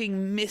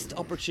fucking missed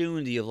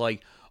opportunity of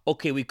like,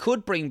 okay, we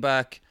could bring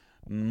back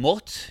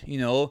Mutt, you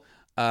know,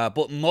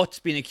 but Mutt's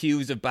been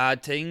accused of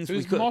bad things.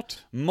 Who's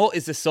Mutt? Mutt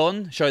is the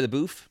son, Shia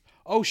LaBeouf.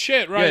 Oh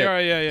shit! Right.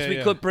 So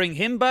we could bring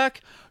him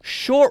back.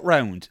 Short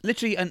round,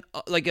 literally,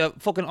 like a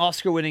fucking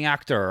Oscar-winning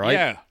actor, right?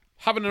 Yeah,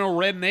 having a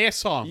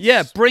renaissance.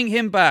 Yeah, bring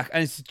him back,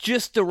 and it's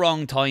just the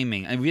wrong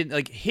timing. And we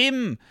like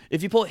him.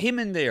 If you put him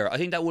in there, I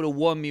think that would have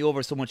won me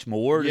over so much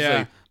more.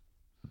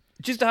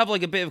 Just to have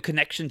like a bit of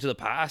connection to the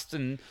past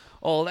and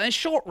all. And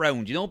short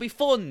round, you know, it'd be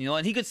fun, you know.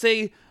 And he could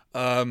say,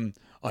 I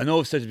know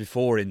I've said it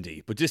before,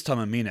 Indy, but this time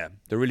I mean it.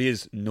 There really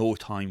is no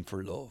time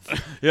for love.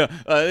 You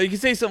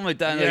could say something like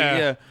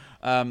that.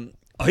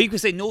 Or he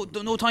could say no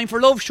time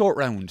for love. Short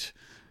round.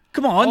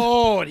 Come on.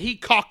 Oh, and he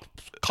cock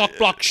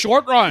block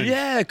short round.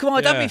 Yeah, come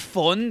on, that'd be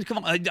fun. Come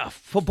on,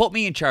 put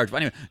me in charge. But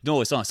anyway, no,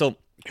 it's not. So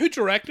who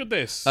directed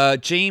this?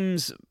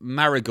 James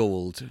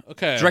Marigold.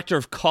 Okay. Director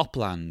of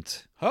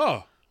Copland.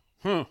 Oh.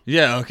 Huh.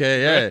 Yeah,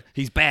 okay, yeah.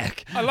 He's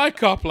back. I like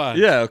Copland.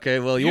 Yeah, okay,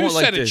 well, you won't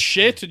like said this. it's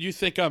shit and you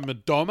think I'm a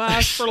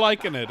dumbass for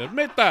liking it.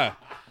 Admit that.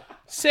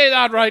 Say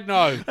that right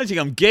now. I think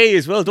I'm gay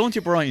as well, don't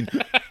you, Brian?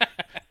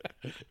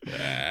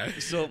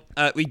 So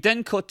we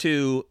then cut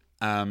to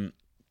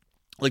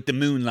like the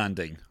moon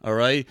landing, all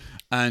right?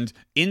 And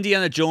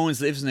Indiana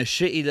Jones lives in a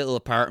shitty little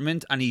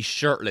apartment and he's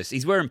shirtless.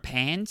 He's wearing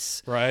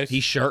pants. Right.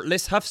 He's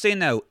shirtless. Have to say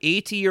now,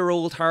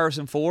 80-year-old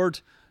Harrison Ford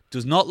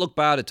does not look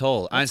bad at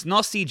all. And it's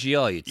not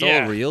CGI. It's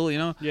all real, you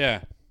know?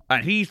 Yeah.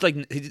 And he's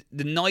like,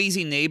 the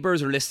noisy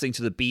neighbors are listening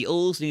to the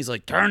Beatles, and he's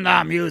like, turn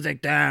that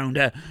music down.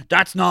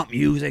 That's not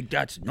music,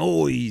 that's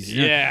noise.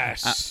 You know?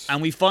 Yes.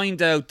 And we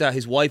find out that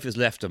his wife has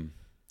left him.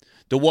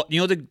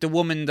 The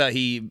woman that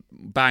he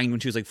banged when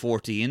she was like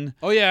 14.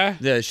 Oh, yeah.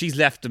 Yeah, she's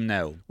left him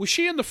now. Was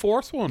she in the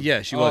fourth one?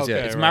 Yeah, she was, okay,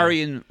 yeah. It's right.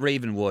 Marion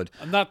Ravenwood.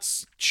 And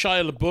that's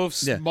Shia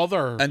LaBeouf's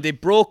mother. And they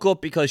broke up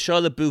because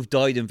Shia LaBeouf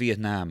died in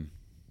Vietnam.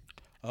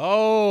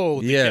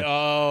 Oh, Yeah.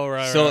 Oh,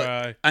 right, So,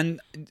 right. and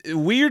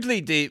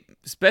weirdly, they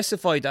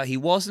specified that he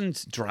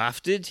wasn't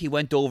drafted. He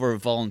went over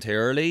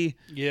voluntarily,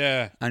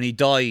 Yeah. and he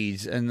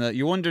died. And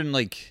you're wondering,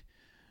 like,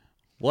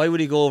 why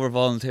would he go over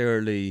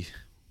voluntarily?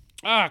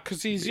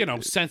 Because he's,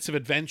 sense of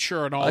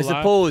adventure and all I that.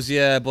 suppose,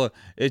 yeah, but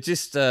it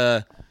just,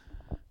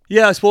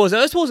 yeah, I suppose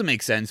it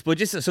makes sense. But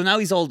just so now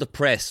he's all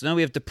depressed. Now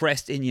we have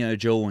depressed Indiana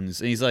Jones,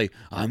 and he's like,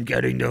 "I'm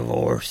getting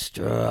divorced.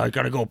 I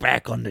gotta go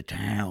back on the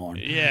town."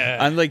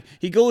 Yeah. And like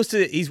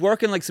he's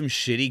working like some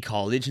shitty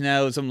college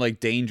now, some like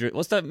dangerous.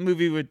 What's that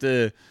movie with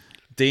the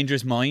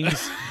Dangerous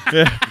Minds?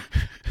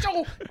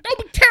 Don't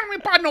be telling me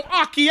about no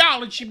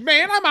archaeology,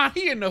 man. I'm out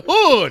here in the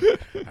hood.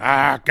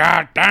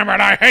 God damn it,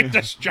 I hate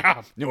this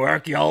job. No,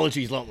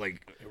 archaeology's not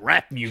like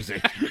rap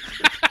music.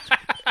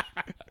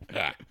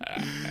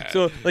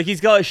 So, like,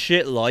 he's got a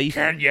shit life.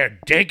 Can you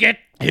dig it?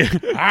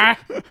 Huh?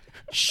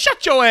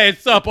 Shut your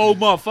ass up, old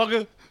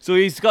motherfucker. So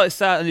he's got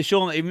sat and they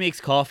show him he makes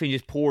coffee and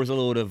just pours a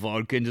load of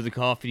vodka into the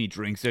coffee and he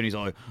drinks it and he's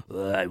like,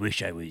 I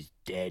wish I was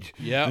dead.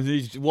 Yeah. And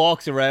he just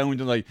walks around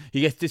and like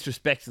he gets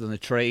disrespected on the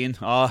train.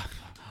 I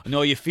know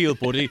how you feel,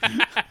 buddy.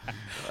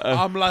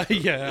 I'm like,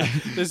 yeah,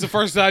 this is the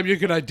first time you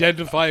can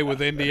identify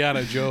with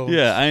Indiana Jones.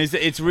 Yeah, and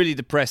it's really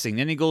depressing.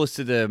 Then he goes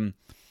to the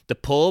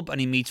pub and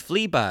he meets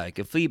Fleabag.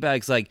 And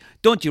Fleabag's like,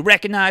 don't you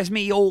recognize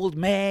me, old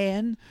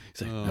man?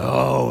 He's like,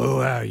 no, who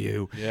are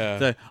you? Yeah.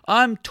 He's like,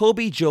 I'm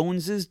Toby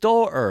Jones's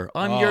daughter.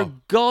 I'm your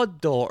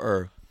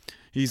goddaughter.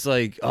 He's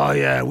like, oh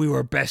yeah, we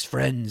were best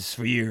friends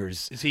for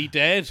years. Is he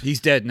dead? He's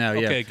dead now,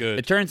 yeah. Okay, good.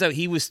 It turns out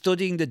he was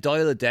studying the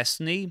Dial of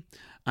Destiny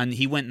and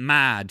he went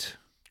mad.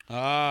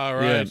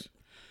 Right. Yeah.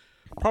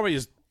 Probably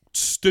his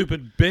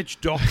stupid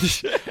bitch dog.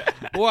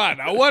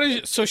 What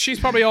is so she's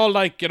probably all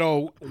like,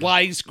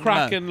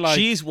 wisecracking, like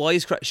she's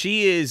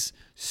she is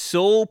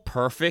so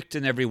perfect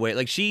in every way.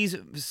 Like she's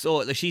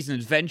an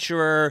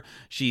adventurer,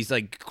 she's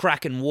like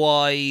cracking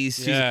wise.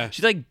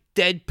 She's like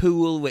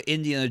Deadpool with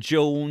Indiana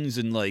Jones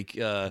and like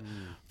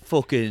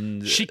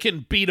fucking she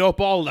can beat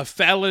up all the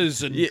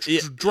fellas and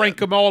drink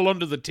them all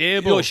under the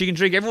table. She can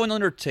drink everyone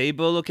under the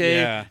table, okay?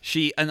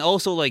 Yeah. And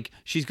also like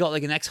she's got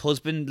like an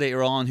ex-husband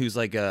later on who's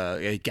like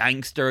a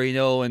gangster,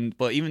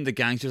 but even the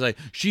gangster's like,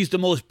 she's the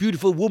most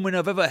beautiful woman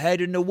I've ever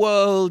had in the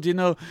world,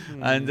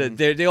 and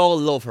they all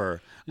love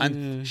her.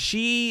 And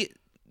she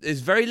is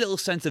very little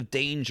sense of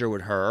danger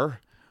with her.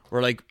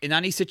 Or like in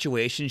any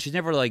situation, she's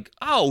never like,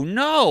 "Oh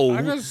no!"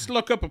 I just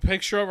look up a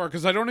picture of her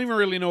because I don't even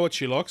really know what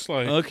she looks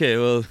like. Okay,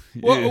 well,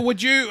 How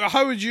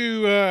would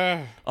you?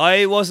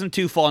 I wasn't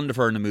too fond of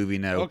her in the movie.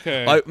 Now,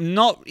 okay,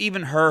 not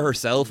even her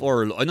herself.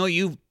 Or I know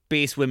you've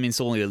based women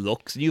solely on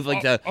looks, and you've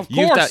like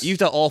you've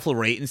that awful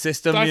rating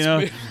system,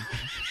 That's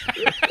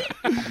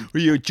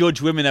where you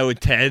judge women out of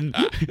 10.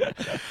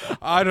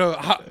 I don't.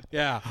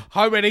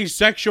 How many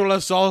sexual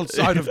assaults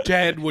out of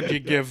 10 would you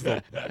give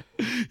them?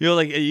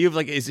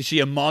 Is she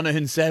a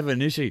Monaghan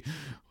 7? Is she?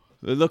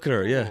 Look at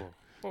her, yeah.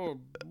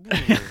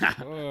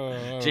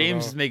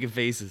 James is making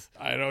faces.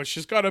 I know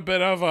she's got a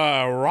bit of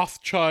a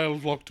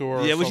Rothschild look to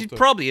her. Yeah, well, she's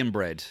probably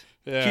inbred.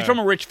 Yeah. She's from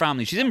a rich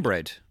family. She's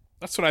inbred.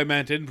 That's what I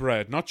meant,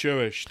 inbred, not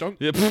Jewish.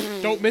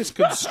 Don't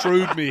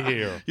misconstrue me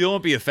here. You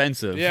won't be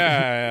offensive.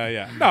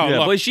 Yeah. No,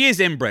 yeah, but she is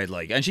inbred,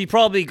 and she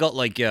probably got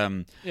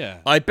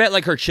I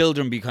bet her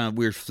children be kind of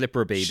weird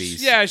flipper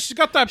babies. Yeah, she's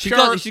got that.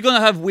 She's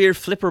gonna have weird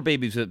flipper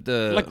babies with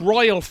the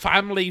royal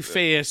family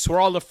face, where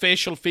all the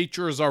facial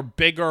features are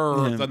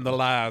bigger than the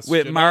last.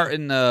 With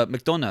Martin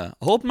McDonagh.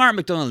 I hope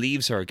Martin McDonagh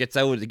leaves her. Get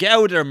out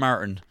of there,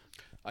 Martin.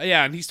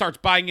 Yeah, and he starts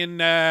banging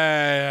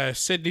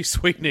Sydney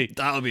Sweeney.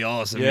 That would be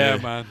awesome. Yeah,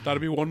 man,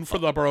 that'd be one for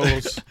the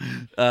bros.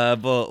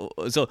 But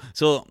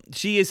so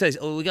she says,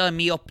 "Oh, we gotta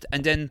meet up,"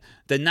 and then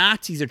the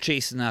Nazis are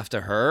chasing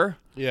after her.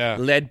 Yeah,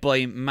 led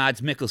by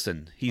Mads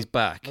Mikkelsen. He's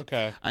back.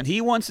 Okay, and he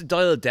wants to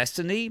Dial of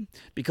Destiny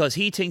because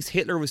he thinks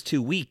Hitler was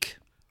too weak.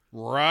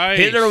 Right,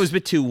 Hitler was a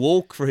bit too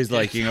woke for his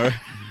liking.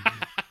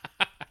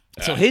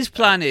 So his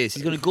plan is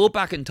he's going to go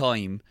back in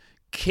time,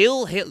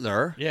 kill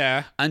Hitler,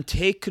 and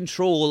take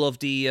control of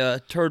the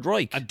Third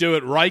Reich. And do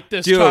it right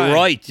this time. Do it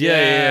right,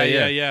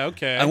 yeah,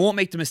 okay. And won't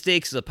make the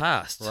mistakes of the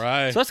past.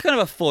 Right. So that's kind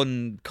of a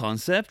fun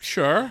concept.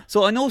 Sure.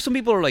 So I know some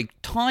people are like,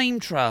 time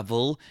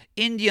travel,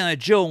 Indiana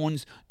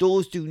Jones,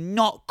 those do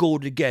not go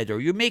together.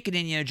 You're making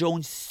Indiana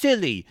Jones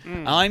silly.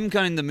 I'm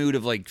kind of in the mood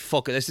of like,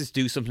 fuck it, let's just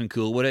do something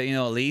cool with it,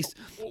 at least.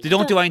 They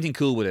don't do anything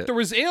cool with it. There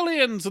was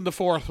aliens in the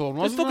fourth one,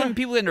 wasn't there? There's fucking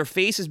people getting their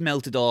faces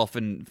melted off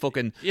and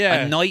fucking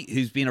a knight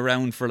who's been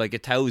around for like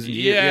 1,000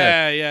 years.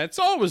 Yeah. It's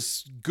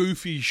always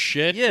goofy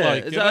shit.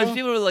 Yeah.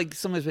 People are like,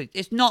 sometimes like,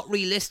 it's not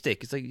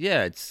realistic. It's like,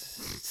 yeah, it's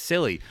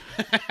silly.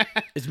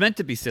 It's meant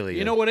to be silly.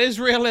 You know what is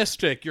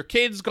realistic? Your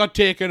kids got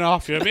taken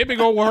off you. Maybe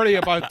go worry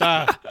about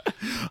that.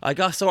 I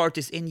got to sort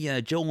this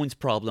Indiana Jones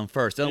problem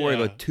first. Don't worry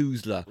about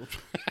Tuzla.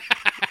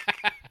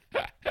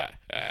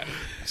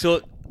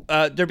 So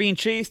they're being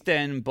chased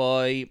then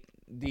by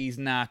these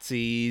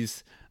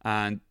Nazis,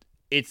 and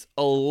it's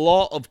a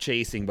lot of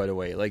chasing, by the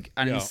way, like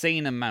an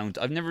insane amount.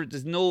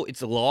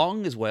 It's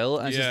long as well,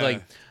 and it's just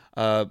like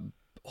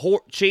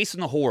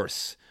chasing a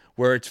horse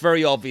where it's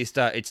very obvious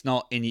that it's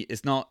not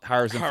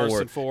Harrison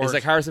Ford. It's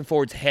like Harrison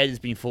Ford's head has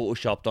been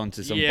photoshopped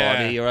onto some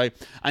body, all right?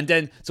 And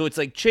then, so it's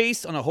like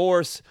chase on a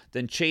horse,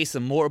 then chase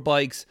on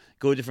motorbikes,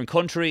 go to a different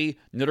country,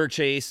 another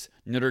chase,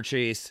 another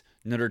chase,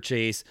 another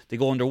chase. They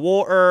go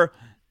underwater,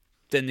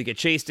 then they get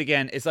chased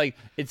again. It's like,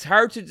 it's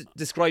hard to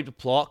describe the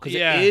plot because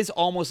it is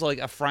almost like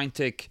a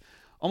frantic,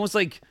 almost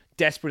like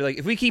desperate. Like,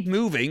 if we keep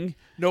moving,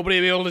 nobody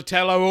will be able to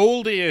tell how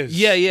old he is.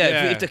 Yeah.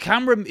 If the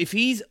camera, if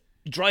he's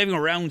driving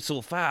around so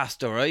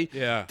fast, all right,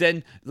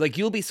 then like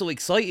you'll be so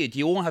excited,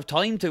 you won't have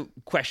time to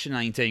question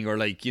anything or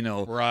like, you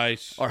know,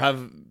 or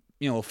have,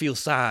 you know, feel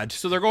sad.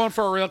 So they're going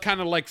for a real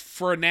kind of like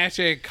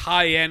frenetic,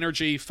 high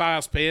energy,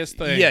 fast paced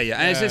thing.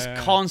 And it's just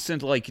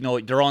constant, like, you know,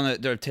 they're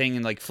on their thing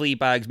and like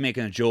Fleabag's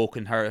making a joke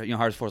and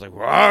Harrison Ford's like,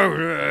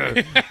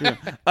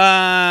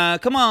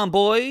 come on,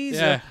 boys.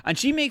 And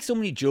she makes so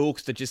many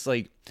jokes that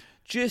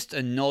just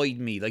annoyed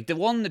me. Like the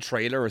one in the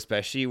trailer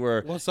especially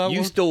where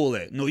you stole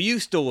it. No, you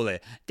stole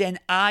it. Then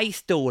I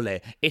stole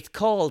it. It's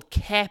called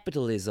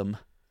capitalism.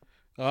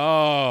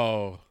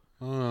 Oh.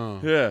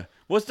 Yeah.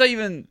 What's that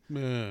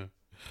even?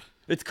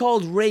 It's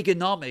called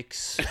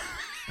Reaganomics.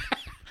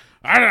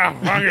 I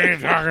don't know what you're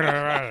talking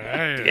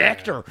about. The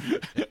actor.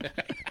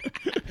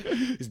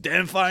 He's a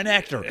damn fine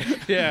actor.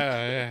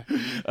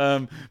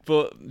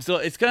 But so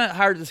it's kind of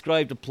hard to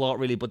describe the plot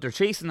really, but they're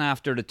chasing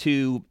after the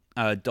two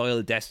Dial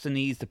of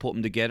Destinies to put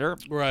them together.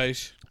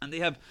 Right. And they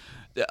have...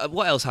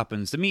 what else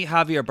happens? They meet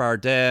Javier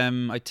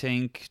Bardem, I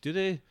think. Do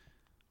they?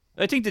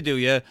 I think they do,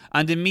 yeah.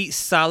 And they meet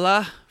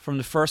Salah from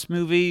the first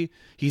movie.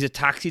 He's a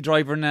taxi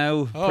driver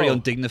now, pretty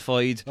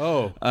undignified.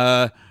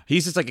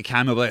 He's just like a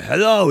cameo, like,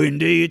 hello,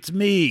 Indy, it's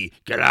me.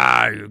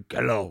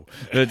 Hello.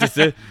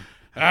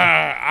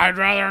 I'd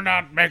rather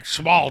not make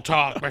small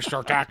talk,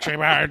 Mr. Taxi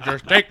Man.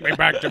 Just take me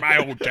back to my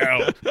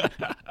hotel.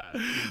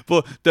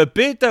 But the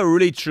bit that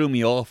really threw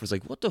me off was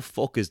like, what the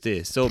fuck is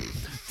this? So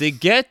they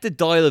get the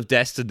Dial of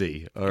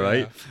Destiny, all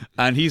right?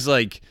 And he's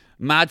like...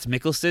 Mads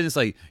Mikkelsen is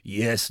like,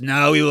 yes,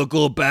 now we will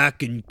go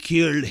back and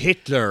kill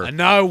Hitler. And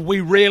now we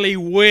really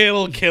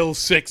will kill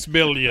 6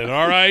 million,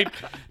 all right?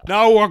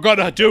 Now we're going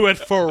to do it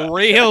for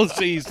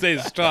realsies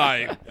this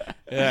time.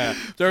 Yeah.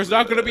 There's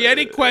not going to be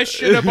any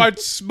question about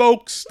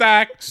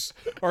smokestacks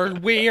or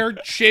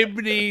weird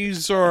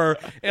chimneys or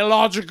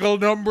illogical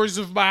numbers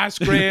of mass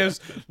graves.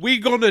 We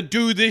going to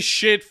do this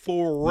shit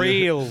for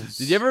reals.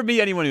 Did you ever meet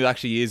anyone who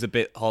actually is a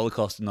bit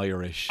Holocaust and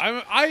Irish?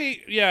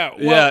 Yeah,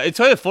 it's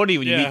kind of funny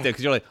when you meet them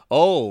because you're like,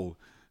 oh,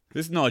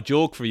 this is not a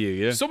joke for you,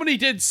 yeah? Somebody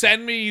did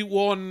send me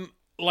one,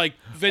 like,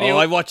 video. Oh,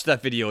 I watched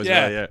that video as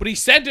well, yeah. But he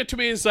sent it to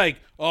me as like,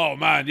 oh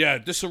man,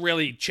 this will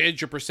really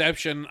change your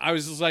perception. I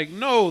was just like,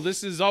 no,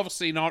 this is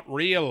obviously not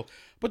real.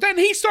 But then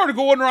he started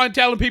going around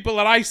telling people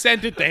that I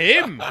sent it to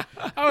him.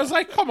 I was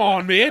like, come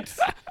on, mate.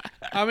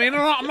 I mean,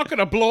 I'm not going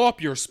to blow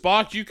up your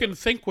spot. You can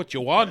think what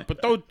you want,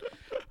 but don't...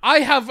 I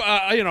have,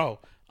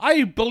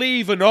 I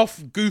believe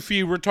enough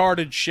goofy,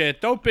 retarded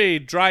shit. Don't be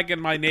dragging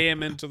my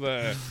name into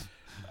the...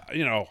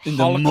 in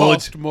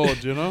Holocaust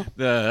mud, you know?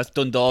 Yeah, that's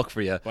Dundalk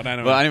for you. But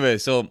anyway,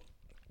 so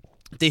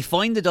they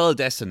find the Dial of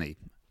Destiny,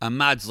 and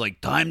Mad's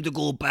like, time to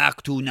go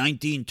back to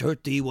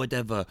 1930,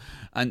 whatever.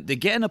 And they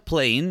get in a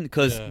plane,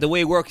 because the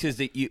way it works is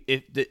that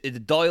if the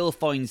dial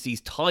finds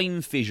these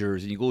time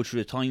fissures, and you go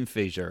through the time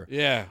fissure.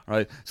 Yeah.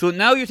 Right? So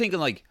now you're thinking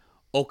like,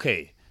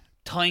 okay,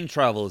 time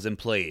travel is in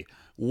play.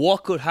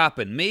 What could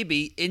happen?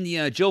 Maybe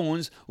Indiana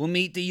Jones will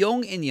meet the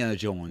young Indiana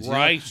Jones.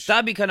 Right. Know?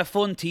 That'd be kind of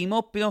fun team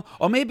up, you know?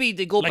 Or maybe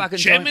they go like back in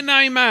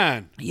Gemini time.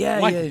 Man. Yeah,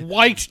 like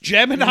white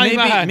Gemini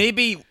Man.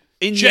 Maybe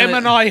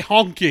Gemini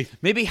honky.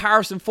 Maybe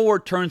Harrison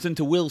Ford turns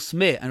into Will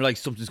Smith and like,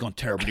 something's gone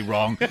terribly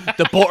wrong.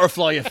 The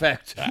butterfly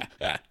effect.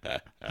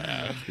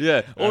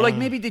 Yeah. Or like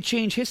maybe they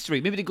change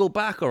history. Maybe they go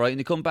back, all right, and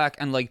they come back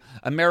and like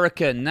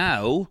America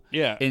now,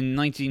 in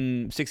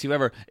 1960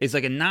 whatever, is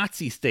like a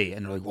Nazi state,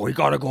 and they're like, we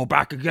gotta go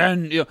back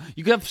again. You know,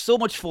 you can have so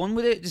much fun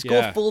with it. Just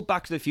go full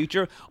Back to the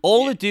Future.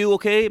 All they do,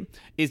 okay,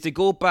 is they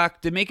go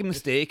back, they make a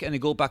mistake and they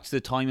go back to the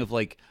time of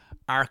like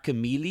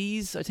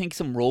Archimedes, I think,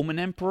 some Roman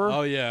emperor.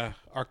 Oh yeah,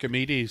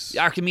 Archimedes,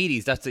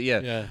 that's it.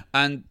 Yeah.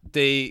 And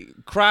they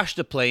crash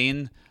the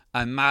plane,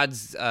 and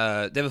Mads, they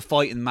have a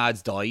fight, and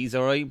Mads dies.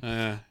 All right.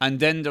 And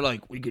then they're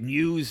like, we can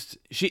use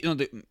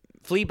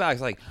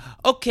Fleabag's like,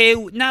 okay,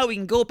 now we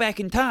can go back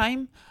in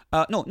time.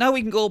 Now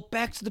we can go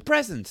back to the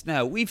present.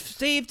 Now we've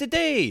saved the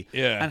day.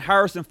 Yeah. And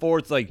Harrison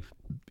Ford's like,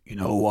 you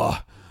know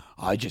what?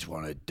 I just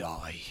want to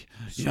die.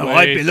 You know,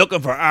 I've been looking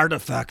for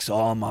artifacts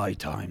all my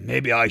time.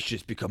 Maybe I should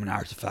just become an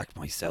artifact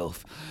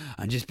myself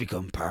and just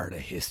become part of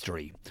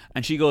history.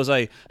 And she goes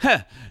like,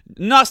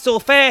 not so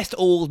fast,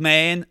 old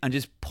man, and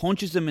just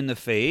punches him in the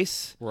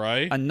face.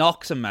 Right. And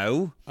knocks him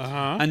out.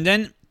 Uh-huh. And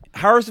then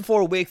Harrison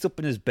Ford wakes up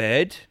in his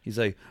bed. He's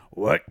like,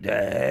 what the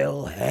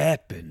hell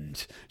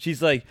happened?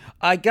 She's like,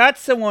 I got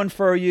someone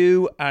for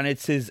you, and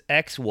it's his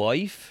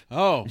ex-wife.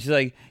 Oh. And she's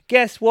like,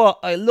 guess what?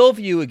 I love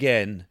you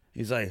again.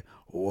 He's like,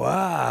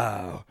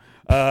 wow.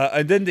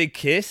 And then they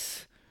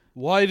kiss.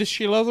 Why does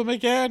she love him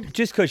again?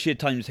 Just because she had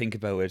time to think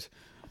about it.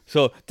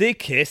 So they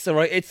kiss, all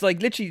right? It's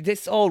like literally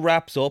this all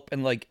wraps up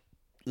in like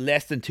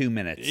less than 2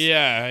 minutes.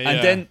 Yeah, yeah.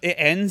 And then it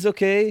ends,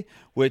 okay,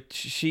 with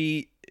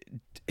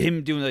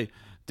him doing like,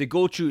 they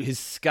go through his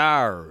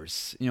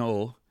scars, you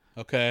know.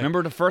 Okay.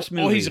 Remember the first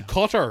movie? Oh, he's a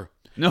cutter.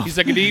 No. He's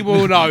like an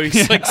emo now.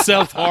 He's like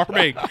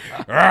self-harming.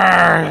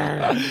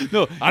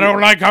 No, I don't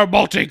like how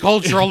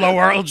multicultural the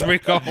world's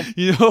become.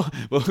 You know,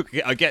 well,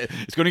 I get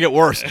it's going to get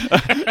worse.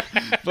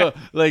 But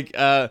like,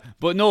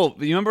 but no,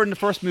 you remember in the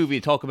first movie,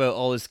 you talk about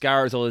all his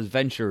scars, all his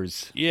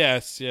ventures.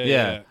 Yes,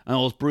 yeah. And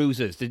all his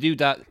bruises. They do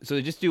that, so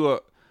they just do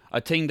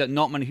a thing that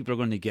not many people are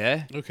going to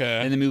get.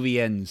 Okay. And the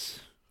movie ends.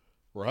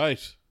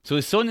 Right. So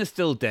his son is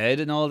still dead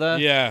and all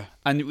that. Yeah.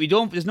 And we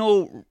don't. There's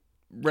no.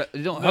 How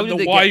did the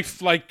they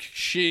wife, like,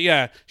 she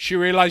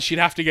realized she'd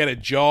have to get a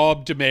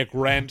job to make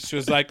rent. She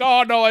was like,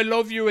 "Oh no, I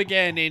love you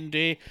again,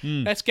 Indy.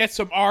 Let's get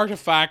some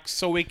artifacts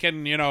so we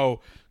can,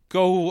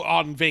 go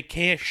on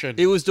vacation."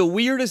 It was the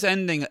weirdest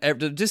ending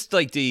ever. Just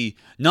like the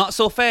not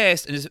so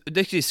fast, and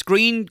the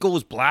screen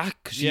goes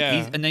black.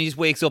 And then he just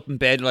wakes up in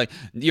bed like,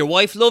 your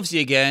wife loves you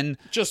again.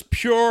 Just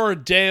pure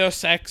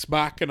Deus Ex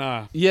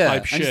Machina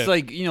type shit. And it's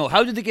like,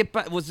 how did they get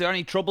back? Was there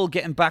any trouble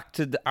getting back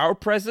to our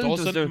present?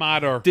 Doesn't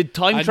matter. Did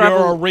time and travel?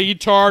 You're a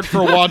retard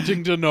for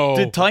wanting to know.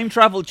 Did time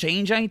travel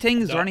change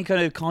anything? Is there any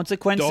kind of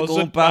consequence to going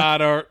Doesn't back?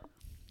 matter.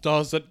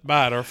 Doesn't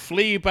matter.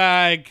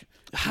 Fleabag.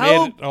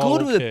 How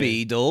good would it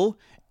be though?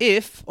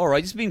 If,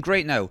 alright, it's been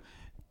great now,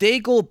 they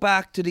go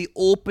back to the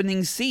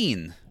opening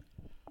scene.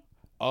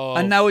 Oh.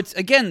 And now it's,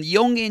 again,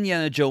 young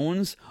Indiana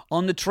Jones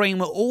on the train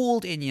with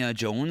old Indiana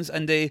Jones,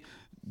 and and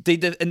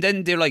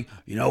then they're like,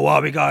 you know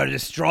what, we gotta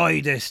destroy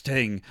this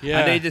thing. Yeah.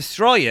 And they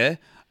destroy it,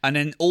 and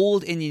then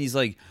old Indiana's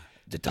like,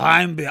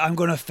 I'm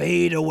gonna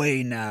fade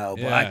away now,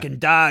 but I can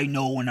die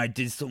knowing I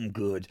did something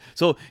good.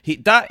 So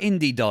that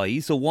Indy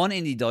dies, so one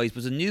Indy dies,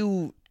 but a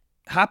new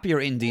happier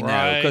Indy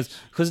now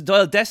because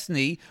Dial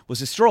Destiny was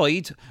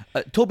destroyed.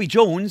 Toby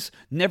Jones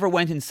never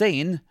went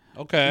insane.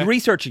 Okay.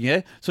 Researching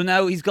it, so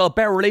now he's got a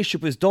better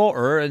relationship with his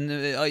daughter,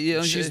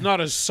 and she's not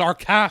as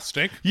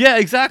sarcastic. Yeah,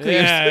 exactly.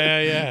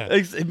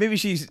 Yeah. Maybe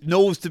she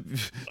knows to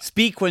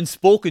speak when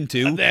spoken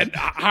to. And then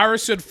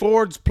Harrison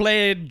Ford's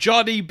playing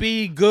Johnny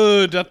B.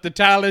 Good at the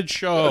talent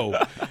show,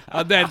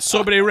 and then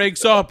somebody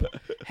rings up.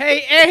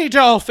 Hey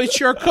Adolf, it's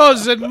your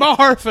cousin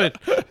Marvin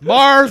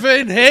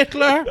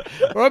Hitler.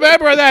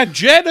 Remember that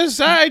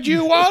genocide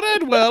you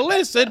wanted? Well,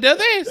 listen to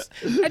this.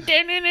 And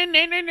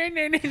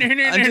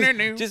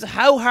just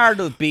how hard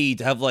it would be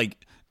to have, like,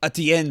 at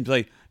the end,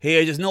 like,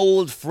 hey, there's an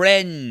old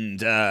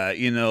friend,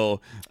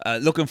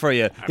 looking for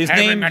you.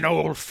 Having an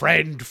old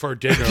friend for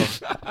dinner.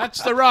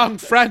 That's the wrong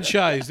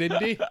franchise,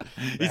 Indy.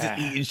 He's just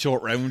eating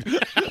short round.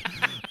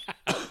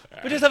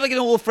 But just have like an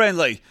old friend,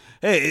 like,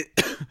 hey,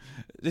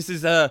 this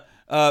is him.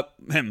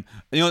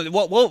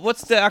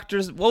 What's the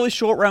actor's? What was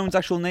Short Round's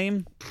actual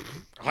name?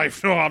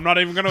 I'm not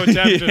even going to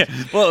attempt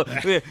it. Well,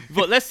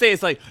 but let's say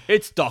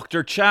it's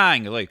Dr.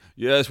 Chang. Like,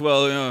 yes,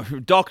 well,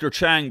 Dr.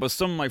 Chang, but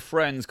some of my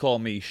friends call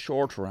me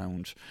Short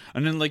Round.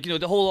 And then, like,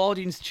 the whole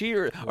audience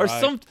cheer. Or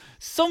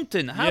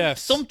something. Have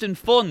something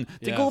fun.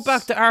 To go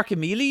back to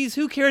Archimedes.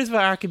 Who cares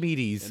about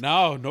Archimedes?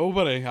 No,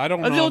 nobody. I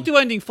don't know. They don't do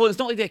anything fun. It's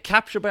not like they get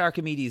captured by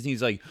Archimedes and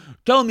he's like,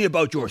 tell me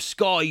about your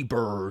sky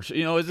bird.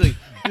 It's like,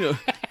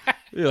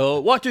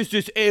 what is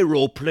this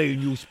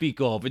aeroplane you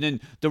speak of? And then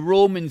the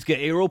Romans get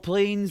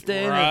aeroplanes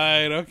then.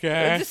 Right,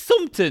 okay. It's just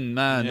something,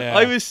 man. Yeah.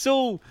 I was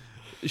so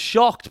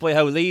shocked by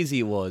how lazy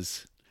it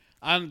was.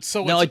 And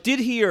so now, I did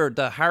hear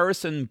that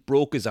Harrison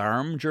broke his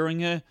arm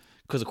during it,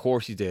 because of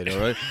course he did, all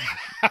right?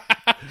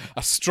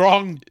 A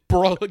strong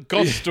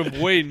gust of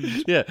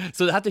wind. Yeah,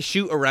 so they had to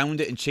shoot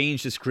around it and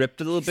change the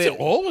script a little bit. He's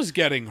always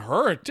getting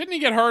hurt. Didn't he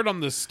get hurt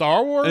on the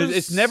Star Wars?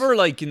 It's never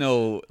like,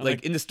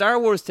 like in the Star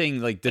Wars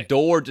thing, like the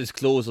door just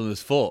closed on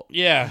his foot.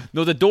 Yeah.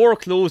 No, the door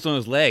closed on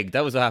his leg.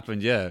 That was what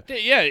happened, yeah.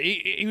 Yeah,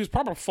 he was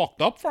probably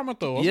fucked up from it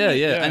though, wasn't yeah,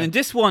 he? yeah. And in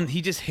this one,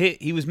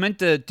 he was meant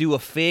to do a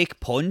fake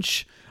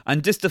punch,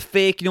 and just the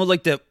fake,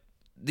 like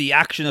the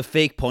action of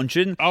fake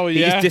punching. Oh,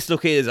 yeah. He just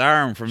dislocated his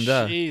arm from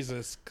that.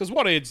 Jesus. Because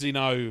what age is he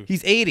now?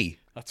 He's 80.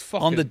 That's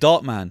fucking... On the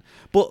dot, man.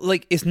 But,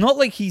 like, it's not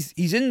like he's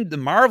in the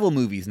Marvel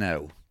movies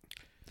now.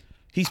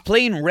 He's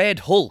playing Red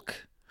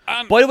Hulk.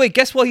 By the way,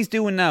 guess what he's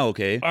doing now,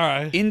 okay? All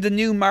right. In the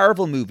new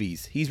Marvel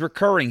movies, he's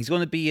recurring. He's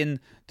going to be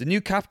in the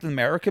new Captain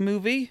America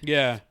movie.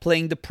 Yeah.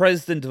 Playing the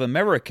President of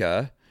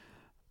America.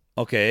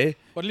 Okay.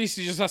 But at least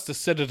he just has to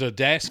sit at a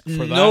desk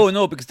for that.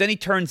 No, because then he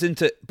turns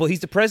into... But he's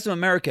the President of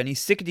America and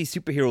he's sick of these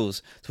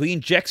superheroes. So he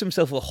injects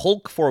himself with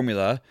Hulk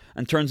formula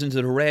and turns into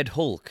the Red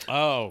Hulk.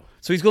 Oh.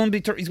 So he's going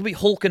to be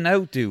hulking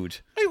out, dude.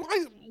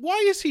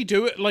 Why is he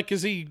doing it? Like,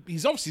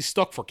 he's obviously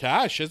stuck for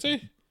cash, is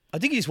he? I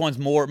think he just wants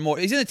more.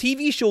 He's in a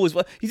TV show as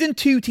well. He's in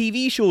 2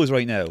 TV shows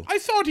right now. I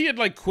thought he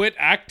had quit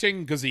acting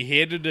because he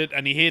hated it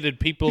and he hated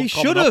people He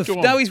coming should up have. to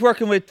him. Now he's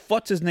working with,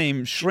 what's his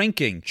name?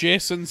 Shrinking.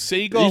 Jason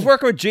Segel. He's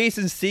working with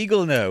Jason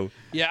Segel now.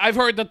 Yeah, I've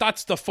heard that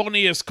that's the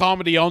funniest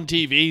comedy on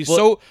TV.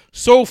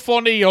 So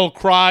funny you'll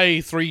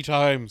cry 3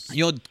 times.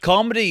 You know,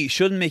 comedy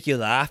shouldn't make you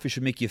laugh. It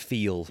should make you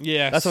feel.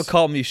 Yes. That's what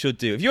comedy should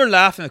do. If you're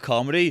laughing at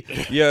comedy,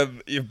 you're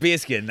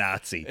basically a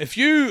Nazi. If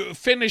you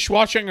finish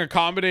watching a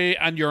comedy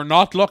and you're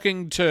not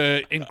looking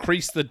to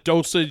increase the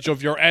dosage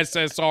of your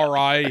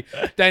SSRI,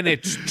 then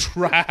it's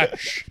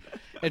trash.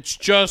 It's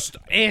just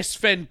Ace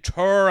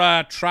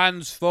Ventura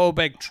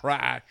transphobic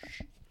trash.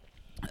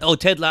 Oh,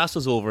 Ted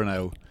Lasso's over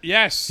now.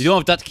 Yes. You don't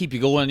have that to keep you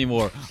going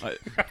anymore.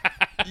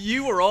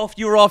 You were off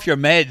your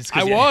meds.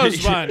 I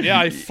was, man. Yeah,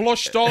 I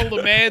flushed all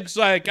the meds.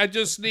 Like, I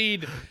just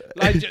need...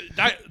 Like,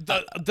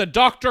 the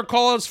doctor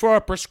calls for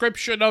a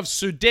prescription of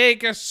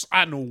Sudeikis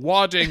and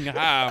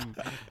Waddingham.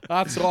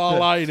 That's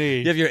all I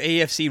need. You have your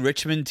AFC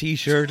Richmond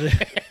t-shirt.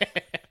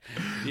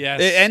 Yes.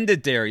 It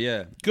ended there,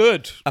 yeah.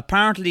 Good.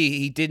 Apparently,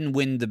 he didn't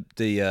win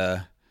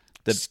the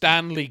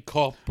Stanley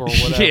Cup or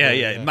whatever.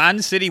 Yeah.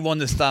 Man City won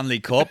the Stanley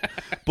Cup,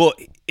 but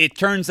it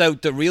turns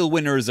out the real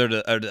winners are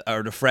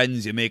the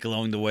friends you make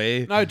along the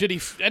way. Now, did he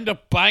end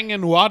up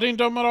banging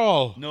Waddingham at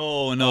all?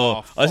 No.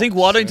 Oh, I think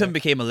fuck's Waddington sake.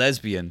 became a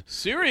lesbian.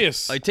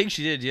 Serious? I think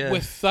she did, yeah.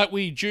 With that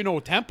wee Juno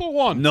Temple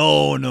one?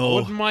 No.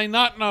 Wouldn't mind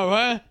that now,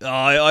 huh?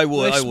 I would.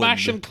 Were they I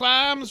smashing wouldn't.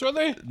 clams, were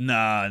they?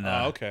 Nah.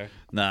 Oh, okay.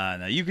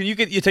 Nah.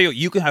 You tell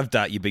you can have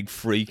that, you big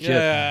freak.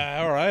 Yeah,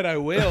 all right, I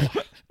will.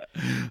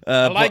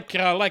 I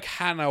like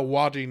Hannah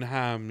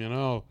Waddingham, you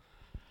know.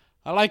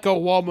 I like a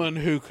woman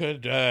who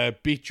could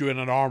beat you in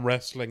an arm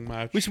wrestling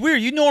match. Which is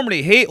weird. You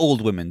normally hate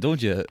old women,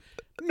 don't you?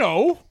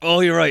 No. Oh,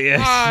 you're right,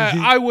 yes.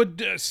 I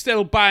would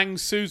still bang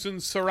Susan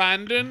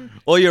Sarandon.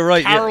 Oh, you're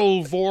right.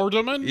 Carol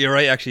Vorderman. You're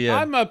right, actually, yeah.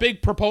 I'm a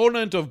big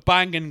proponent of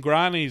banging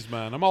grannies,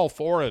 man. I'm all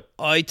for it.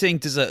 I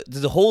think there's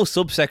a whole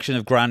subsection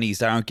of grannies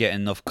that aren't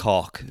getting enough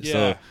cock. Yeah.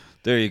 So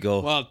there you go.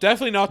 Well,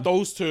 definitely not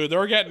those two.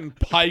 They're getting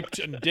piped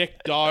and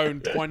dicked down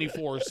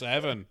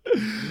 24/7.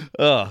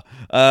 Well,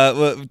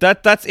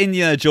 that's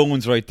Indiana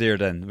Jones right there.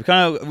 Then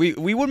we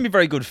wouldn't be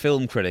very good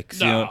film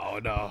critics.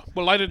 No.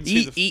 Well, I didn't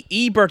see the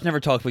Ebert never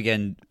talked about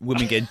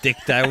women getting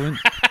dicked down.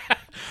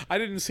 I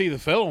didn't see the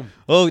film.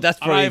 Oh, that's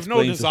And probably I have no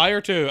explains it.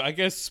 desire to. I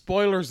guess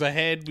spoilers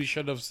ahead, we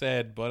should have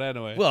said, but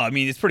anyway. Well, I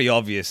mean, it's pretty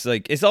obvious.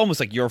 Like, it's almost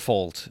like your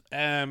fault.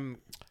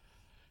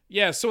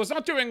 Yeah, so it's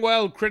not doing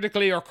well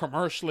critically or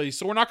commercially,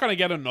 so we're not going to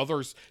get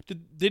another.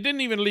 They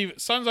didn't even leave.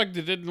 It sounds like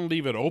they didn't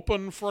leave it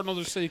open for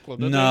another sequel,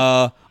 did they?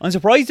 No, I'm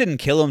surprised they didn't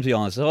kill him. To be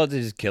honest, I thought they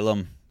just kill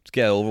him. Just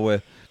get it over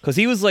with. Because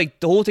he was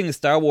like the whole thing of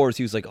Star Wars.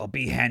 He was like, "I'll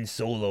be Han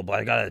Solo, but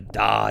I gotta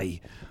die.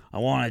 I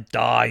want to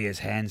die as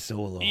Han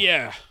Solo."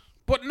 Yeah.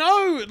 But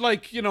now,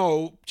 like, you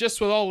know,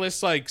 just with all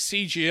this, like,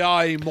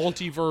 CGI,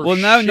 multiverse Well,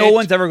 now shit, no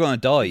one's ever going to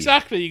die.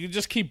 Exactly. You can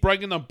just keep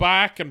bringing them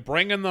back and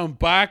bringing them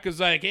back. It's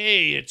like,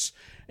 hey,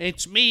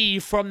 it's me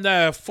from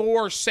the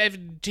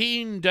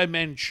 417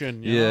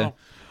 dimension, you know?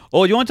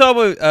 Oh, you want to talk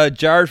about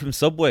Jared from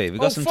Subway? We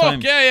got some time.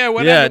 Yeah,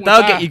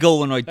 that'll get you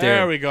going right there.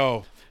 There we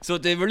go. So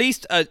they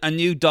released a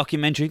new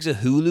documentary. It's a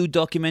Hulu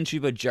documentary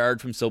about Jared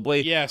from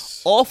Subway.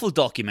 Yes. Awful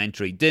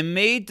documentary. They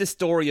made the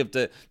story of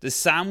the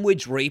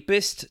sandwich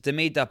rapist, they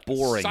made that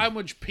boring.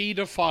 Sandwich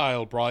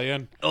pedophile,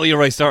 Brian. Oh, you're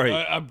right, sorry.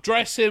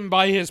 Address him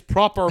by his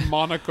proper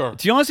moniker.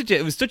 To be honest with you,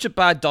 it was such a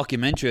bad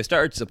documentary, I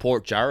started to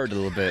support Jared a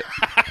little bit.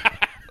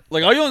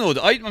 Like, I don't know.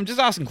 I'm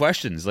just asking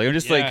questions. Like, I'm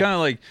just like, kind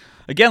of like,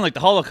 again, like the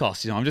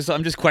Holocaust, you know,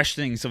 I'm just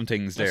questioning some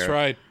things there. That's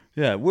right.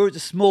 Yeah, we're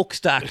the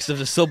smokestacks of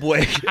the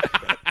Subway.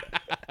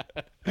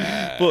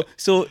 But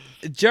so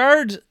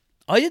Jared,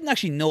 I didn't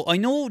actually know. I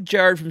know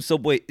Jared from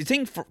Subway. The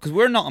thing, because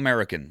we're not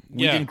American,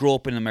 we didn't grow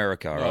up in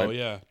America, right? Oh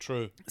yeah,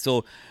 true.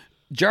 So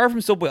Jared from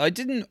Subway, I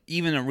didn't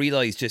even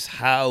realize just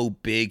how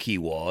big he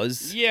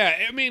was. Yeah,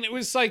 I mean, it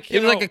was like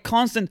it was like a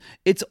constant.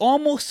 It's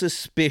almost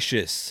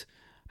suspicious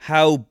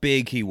how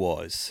big he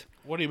was.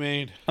 What do you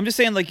mean? I'm just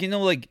saying, like, you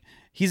know, like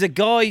he's a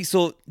guy.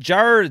 So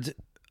Jared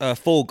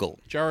Fogle.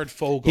 Jared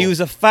Fogle. He was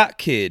a fat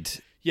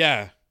kid.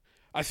 Yeah.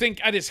 I think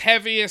at his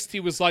heaviest, he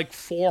was like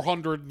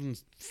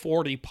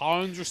 440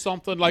 pounds or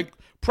something. Like,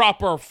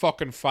 proper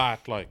fucking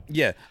fat, like.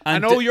 Yeah.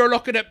 And I know you're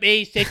looking at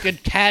me thinking,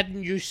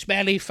 Cadden, you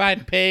smelly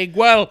fat pig.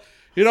 Well,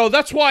 you know,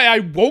 that's why I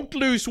won't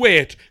lose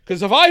weight.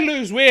 Because if I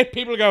lose weight,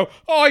 people go,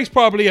 oh, he's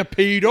probably a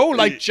pedo,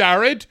 like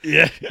Jared.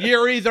 Yeah.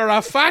 You're either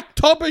a fat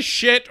tub of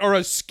shit or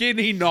a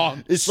skinny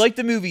nonce. It's like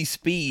the movie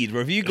Speed,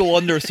 where if you go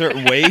under a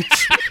certain weight...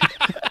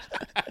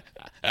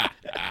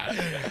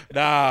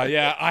 Nah,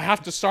 yeah, I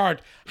have to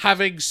start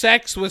having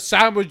sex with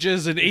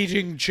sandwiches and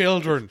eating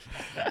children.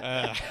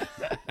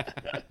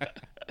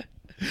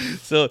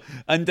 So,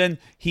 and then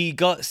he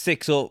got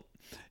sick, so...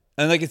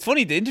 And, like, it's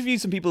funny, they interviewed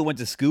some people who went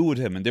to school with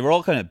him, and they were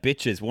all kind of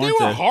bitches, weren't they?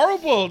 They were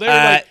horrible. They were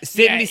like...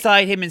 Sitting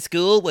beside him in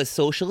school was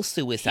social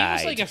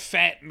suicide. He was like a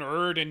fat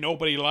nerd, and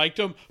nobody liked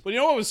him. But you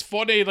know what was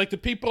funny? Like, the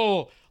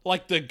people...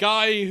 Like, the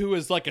guy who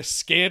was, like, a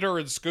skater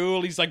in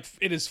school, he's, like,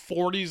 in his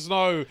 40s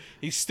now.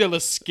 He's still a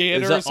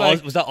skater. Was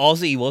that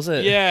Aussie, was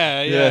it?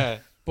 Yeah.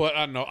 But, I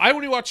don't know. I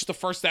only watched the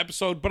first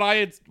episode, but I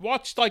had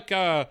watched, like,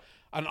 a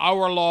an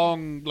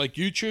hour-long like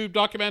YouTube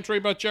documentary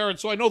about Jared,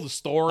 so I know the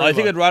story. I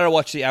think I'd rather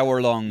watch the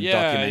hour-long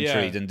Yeah,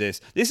 documentary yeah. than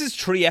this. This is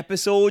 3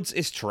 episodes.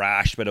 It's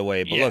trash, by the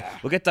way. But look, Yeah.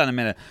 we'll get that in a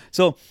minute.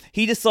 So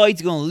he decides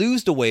he's going to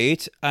lose the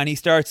weight, and he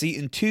starts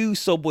eating 2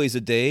 Subways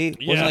a day.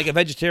 Wasn't Yeah. like a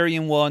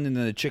vegetarian one and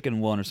then a chicken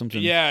one or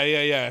something.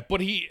 Yeah.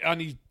 But he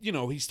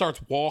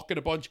starts walking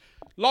a bunch.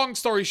 Long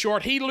story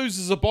short, he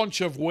loses a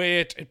bunch of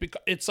weight.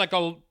 It's like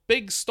a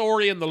big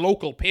story in the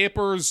local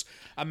papers,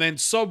 and then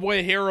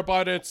Subway hear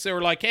about it. So they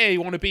were like, "Hey,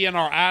 you want to be in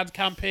our ad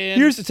campaign?"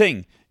 Here's the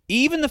thing.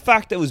 Even the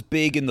fact that it was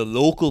big in the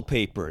local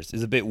papers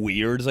is a bit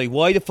weird. It's like,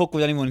 why the fuck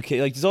would anyone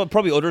care? Like, there's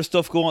probably other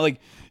stuff going on. Like,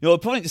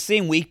 probably the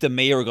same week the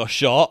mayor got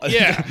shot.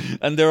 Yeah.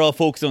 And they're all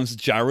focused on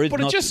Jared.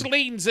 But it just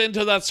leans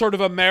into that sort of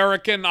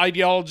American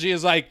ideology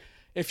is like,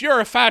 if you're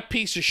a fat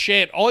piece of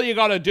shit, all you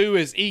gotta do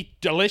is eat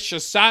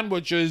delicious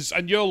sandwiches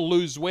and you'll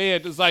lose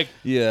weight. It's like,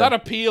 that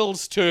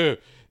appeals to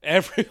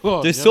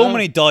everyone. There's so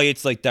many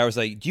diets like that. It's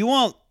like, do you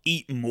want to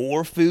eat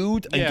more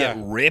food and get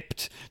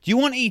ripped? Do you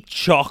want to eat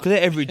chocolate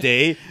every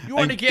day? You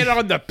want to get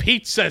on the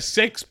pizza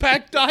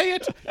 6-pack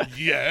diet?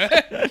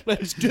 Yeah,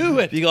 let's do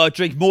it. You gotta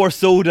drink more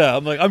soda.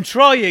 I'm like, I'm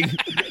trying.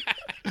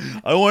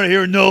 I want to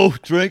hear no,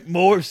 drink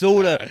more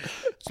soda.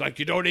 It's like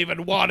you don't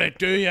even want it,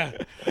 do you?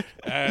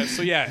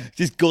 So yeah,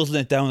 just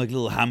guzzling it down like a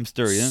little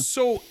hamster, yeah.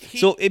 So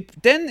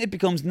it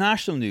becomes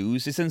national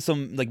news. It's in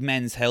some like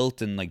Men's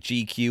Health and like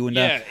GQ and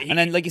that. And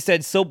then, like you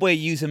said, Subway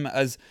use him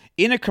as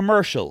in a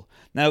commercial.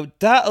 Now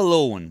that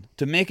alone,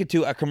 to make it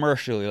to a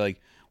commercial, you're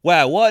like,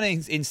 wow, what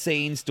an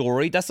insane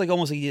story. That's like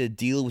almost like he did a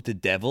deal with the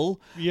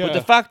devil. Yeah. But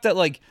the fact that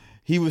like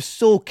he was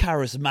so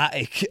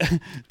charismatic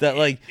that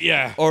like,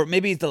 or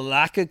maybe it's the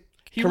lack of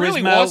he charisma.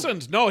 really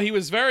wasn't. No, he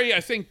was very.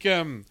 I think.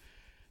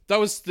 That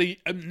was the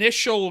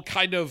initial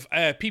kind of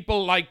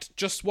people liked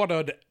just what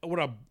a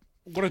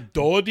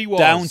dud he was.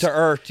 Down to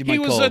earth, you might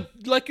call him.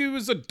 He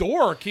was a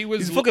dork.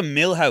 He's a fucking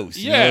Millhouse.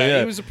 Yeah,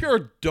 he was a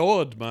pure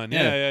dud, man.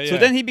 Yeah. So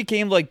then he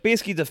became like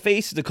basically the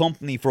face of the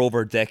company for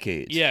over a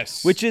decade.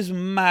 Yes. Which is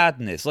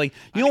madness. Like,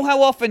 you know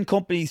how often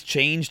companies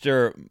change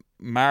their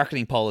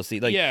marketing policy?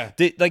 Like,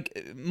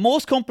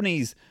 most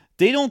companies,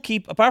 they don't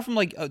keep, apart from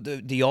like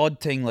the odd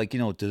thing, like, I'm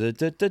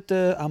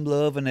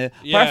loving it.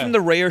 Apart from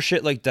the rare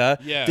shit like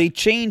that, they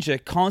change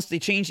it constantly. They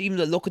change even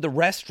the look of the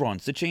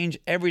restaurants. They change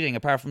everything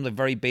apart from the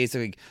very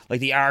basic,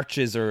 like the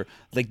arches or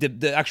like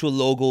the actual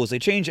logos. They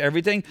change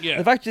everything. Yeah.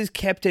 The fact that it's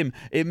kept him,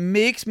 it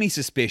makes me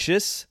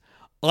suspicious.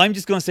 I'm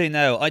just going to say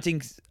now, I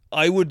think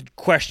I would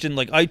question,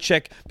 like, I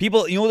check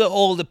people,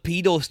 all the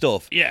pedo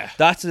stuff. Yeah.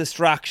 That's a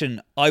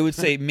distraction. I would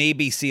say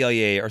maybe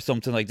CIA or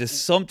something like there's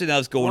something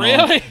else going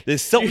really? on.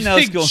 There's something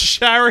else going on.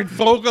 Jared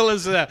Fogle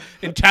is an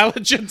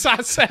intelligence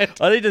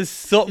asset. I think there's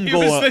something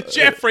going on. He was the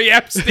Jeffrey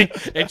Epstein.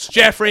 It's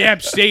Jeffrey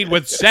Epstein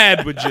with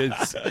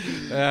sandwiches.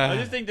 I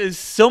just think there's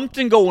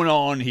something going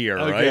on here,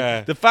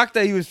 right? The fact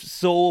that he was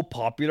so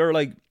popular,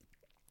 like,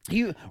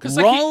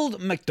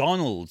 Ronald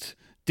McDonald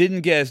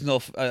didn't get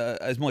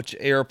as much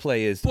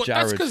airplay as Jared.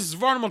 That's because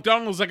Ronald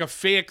McDonald's like a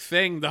fake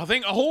thing. I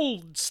think a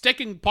whole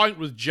sticking point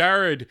with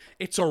Jared,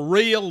 it's a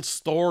real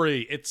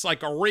story. It's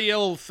like a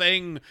real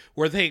thing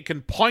where they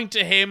can point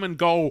to him and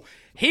go,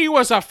 he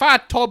was a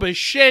fat tub of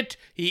shit.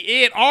 He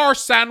ate our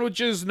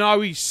sandwiches. Now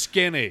he's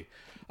skinny.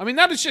 I mean,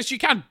 that is just, you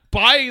can't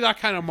buy that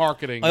kind of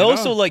marketing. I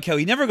also like how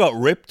he never got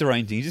ripped or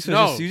anything. He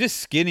was just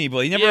skinny,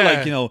 but he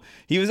never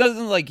he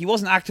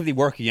wasn't actively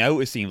working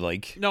out, it seemed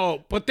like.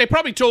 No, but they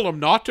probably told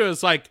him not to.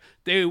 It's like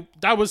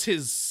that was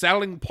his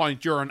selling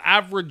point. You're an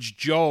average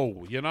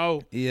Joe,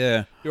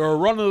 Yeah. You're a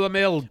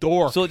run-of-the-mill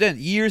dork. So then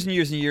years and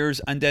years and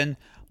years, and then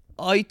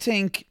I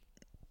think,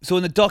 so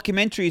in the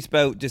documentary it's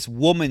about this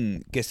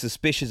woman gets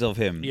suspicious of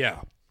him.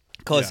 Yeah.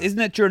 Because isn't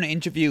it during an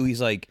interview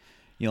he's like,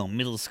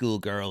 middle school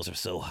girls are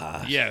so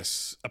hot.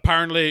 Yes.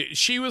 Apparently,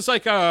 she was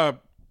like a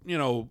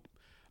radio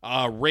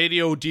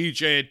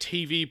DJ,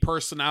 TV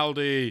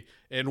personality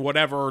in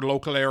whatever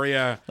local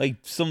area. Like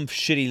some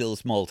shitty little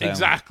small town.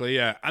 Exactly,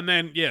 yeah. And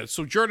then,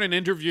 so during an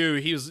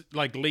interview, he was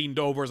like leaned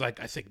over, was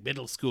like, I think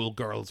middle school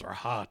girls are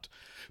hot.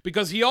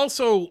 Because he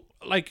also,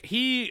 like,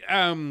 he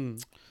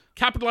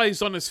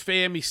capitalized on his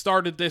fame. He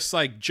started this,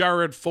 like,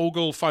 Jared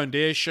Fogle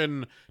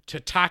Foundation to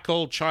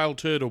tackle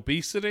childhood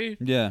obesity.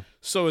 Yeah.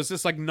 So it's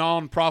this like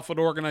non-profit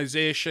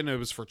organization. It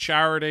was for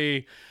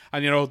charity.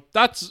 And,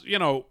 that's,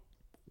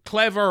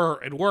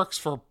 clever. It works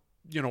for,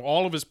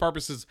 all of his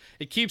purposes.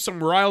 It keeps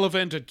him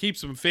relevant. It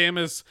keeps him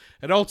famous.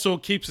 It also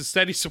keeps a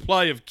steady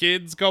supply of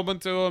kids coming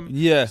to him.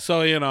 Yeah.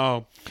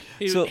 So,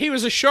 he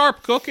was a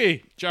sharp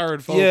cookie,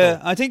 Jared Fogle. Yeah,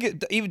 I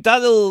think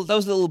that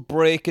was a little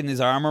break in his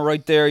armor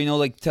right there,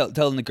 like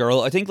telling the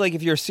girl. I think like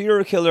if you're a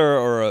serial killer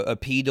or a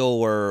pedo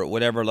or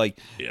whatever, like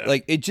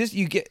it just,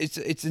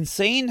 it's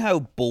insane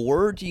how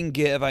bored you can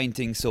get of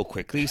anything so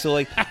quickly. So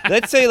like,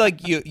 let's say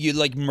like you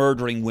like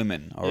murdering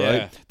women, all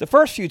right? The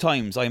first few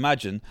times, I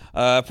imagine,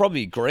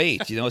 probably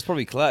great, it's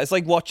probably class. It's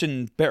like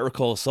watching Better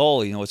Call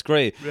Saul, it's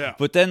great. Yeah.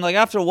 But then like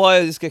after a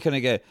while, this guy kind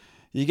of get,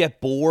 you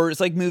get bored. It's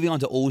like moving on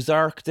to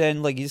Ozark.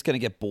 Then like you're just gonna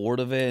get bored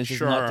of it. It's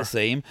just not the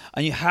same,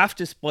 and you have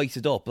to spice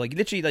it up. Like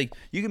literally, like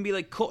you can be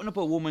like cutting up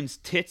a woman's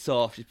tits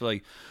off. Just be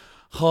like,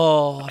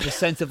 oh, the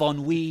sense of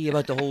ennui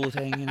about the whole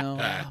thing, you know.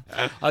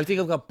 I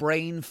think I've got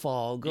brain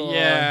fog. Oh,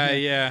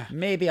 yeah.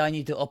 Maybe I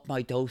need to up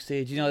my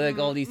dosage, you know, like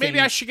all these things. Maybe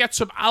I should get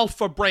some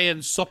alpha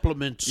brain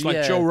supplements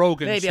like Joe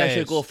Rogan Maybe says. I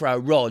should go for a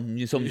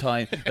run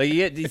sometime. Like you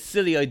get these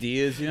silly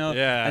ideas, you know.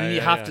 Yeah, and then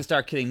you have to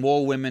start killing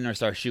more women or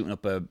start shooting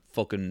up a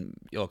fucking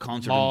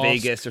concert Mosque. in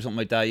Vegas or something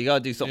like that. You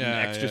gotta do something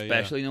extra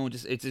special, you know.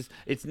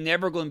 It's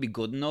never going to be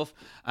good enough.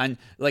 And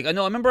like I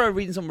remember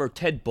reading somewhere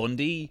Ted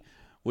Bundy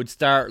would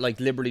start like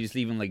liberally just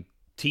leaving like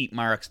teeth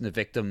marks in the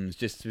victims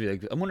just to be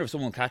like, I wonder if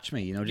someone will catch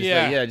me, you know,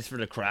 just for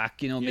the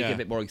crack, you know, make it a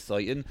bit more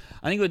exciting.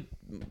 I think with,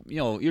 you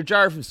know, your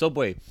Jared from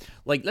Subway,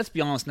 like, let's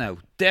be honest now,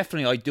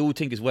 definitely I do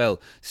think as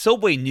well,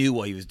 Subway knew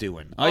what he was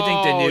doing. I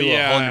think they knew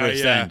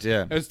 100%,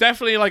 yeah. It was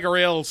definitely like a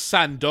real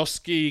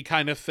Sandusky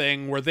kind of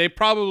thing where they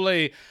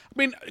probably, I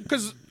mean,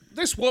 because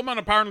this woman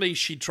apparently,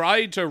 she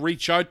tried to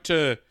reach out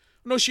to,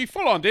 no, she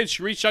full on did.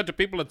 She reached out to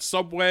people at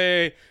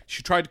Subway.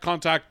 She tried to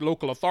contact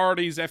local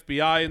authorities,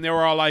 FBI, and they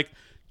were all like,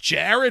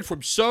 Jared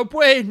from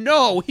Subway?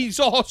 No, he's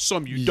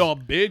awesome, you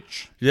dumb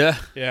bitch. Yeah.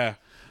 Yeah.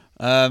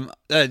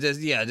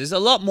 There's a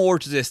lot more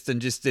to this than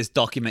just this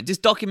document. This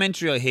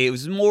documentary I hate, it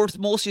was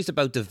mostly just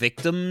about the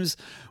victims,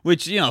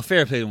 which, you know,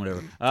 fair play and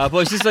whatever. But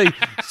it's just like,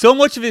 so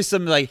much of it is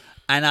something like,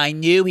 and I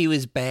knew he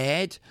was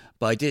bad,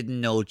 but I didn't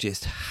know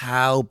just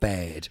how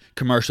bad.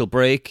 Commercial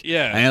break.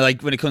 Yeah. And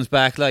like when it comes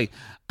back, like,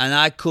 and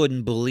I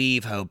couldn't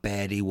believe how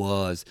bad he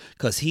was,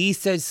 because he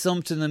said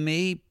something to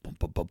me,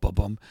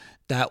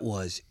 that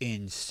was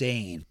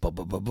insane.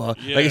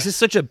 Yeah. Like, it's just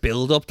such a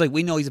build-up. Like,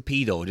 we know he's a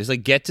pedo. Just,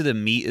 like, get to the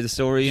meat of the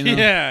story, you know?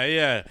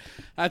 Yeah.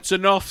 That's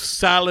enough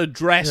salad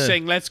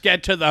dressing. Let's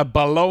get to the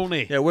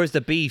bologna. Yeah, where's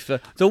the beef?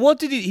 So what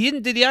did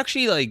did he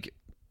actually, like,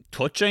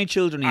 touch any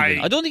children even?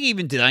 I don't think he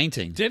even did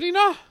anything. Did he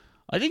not?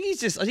 I think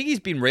he's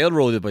been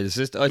railroaded by the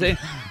system. I think...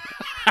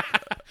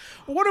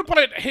 What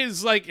about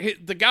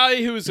the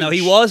guy who was... No,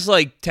 he was,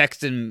 like,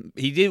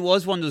 texting...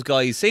 was one of those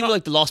guys. Same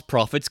like the Lost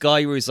Prophets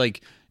guy, where he's,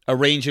 like...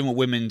 arranging with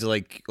women to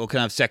like, can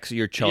I have sex with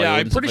your child? Yeah,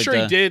 I'm pretty sure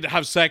he did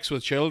have sex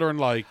with children.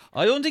 Like,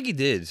 I don't think he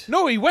did.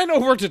 No, he went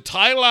over to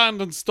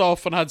Thailand and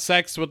stuff and had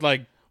sex with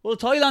like. Well,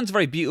 Thailand's a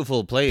very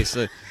beautiful place.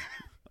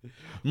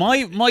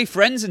 My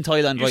friends in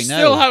Thailand right now.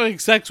 Still having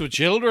sex with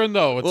children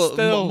though. It's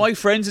still my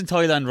friends in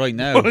Thailand right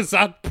now. What does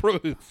that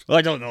prove?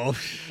 I don't know.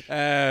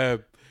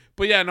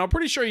 But yeah, no, I'm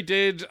pretty sure he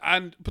did.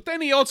 But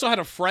then he also had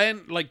a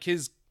friend, like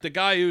the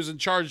guy who was in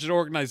charge of the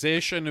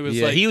organization, who was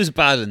he was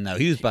bad now.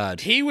 He was bad.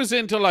 He was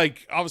into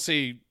like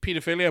obviously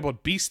pedophilia,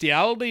 but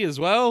bestiality as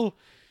well.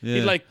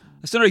 Yeah.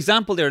 That's another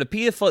example there. The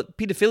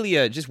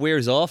pedophilia just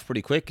wears off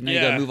pretty quick. Now you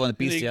got to move on to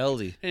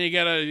bestiality. And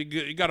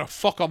you gotta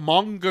fuck a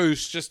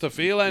mongoose just to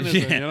feel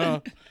anything, you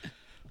know.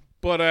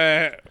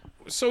 But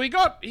so he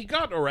got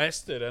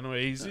arrested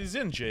anyway. He's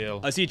in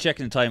jail. I see you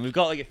checking the time. We've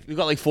got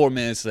like 4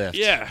 minutes left.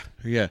 Yeah.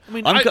 I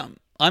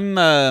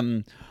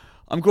mean,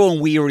 I'm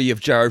growing weary of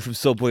Jared from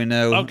Subway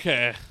now.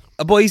 Okay.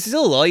 But he's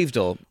still alive,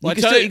 though. You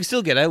can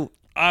still get out.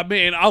 I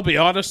mean, I'll be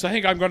honest. I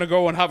think I'm going to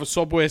go and have a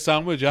Subway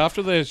sandwich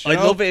after this. I'd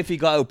love it if he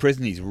got out of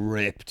prison. He's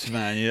ripped,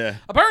 man, yeah.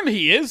 Apparently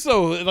he is,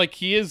 though. Like,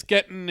 he is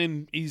getting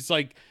in... He's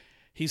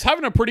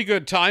having a pretty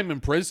good time in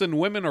prison.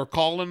 Women are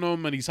calling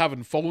him, and he's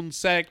having phone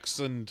sex,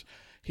 and...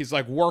 He's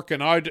like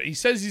working out. He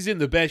says he's in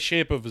the best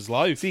shape of his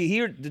life. See,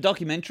 here, the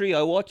documentary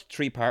I watched,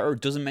 3-parter,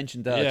 doesn't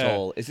mention that at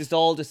all. It's just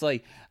all just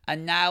like,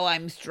 and now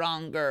I'm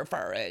stronger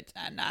for it.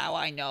 And now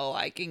I know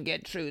I can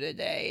get through the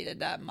day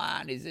that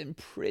man is in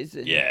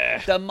prison.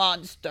 Yeah. The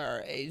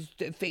monster is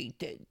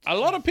defeated. A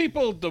lot of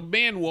people, the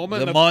main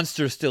woman... The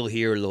monster's still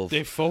here, love.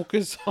 They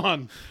focus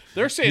on...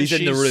 They're saying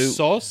she's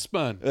sus,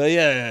 man.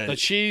 Yeah. That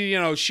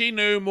she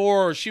knew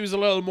more. She was a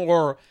little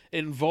more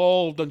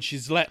involved than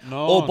she's letting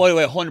on. Oh, by the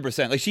way,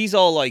 100%. Like, she's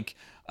all like,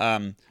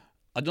 I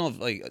don't know if,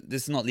 like,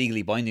 this is not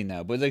legally binding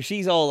now, but, like,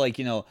 she's all like,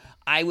 you know,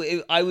 I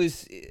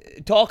was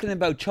talking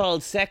about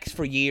child sex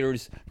for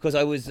years because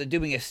I was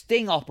doing a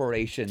sting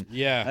operation.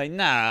 Yeah. Like,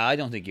 nah, I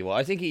don't think he was.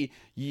 I think he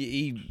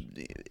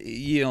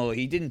you know,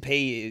 he didn't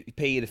pay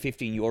you the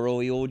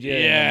 €15 he owed you.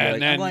 Yeah.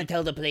 And I'm going to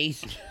tell the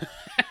police.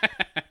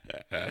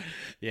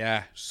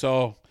 Yeah,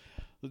 so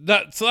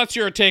that's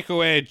your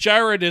takeaway.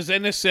 Jared is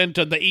innocent,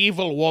 and the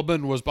evil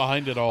woman was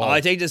behind it all.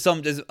 I think there's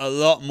a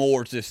lot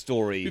more to this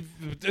story.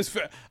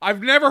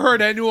 I've never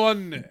heard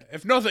anyone,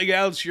 if nothing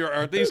else, you're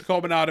at least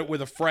coming at it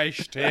with a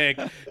fresh take,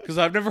 because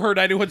I've never heard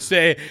anyone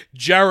say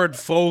Jared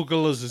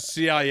Fogle is a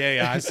CIA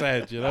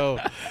asset. You know,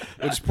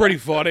 it's pretty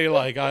funny.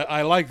 Like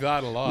I like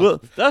that a lot.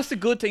 Well, that's the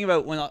good thing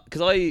about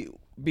because I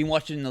been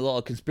watching a lot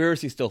of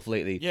conspiracy stuff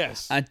lately.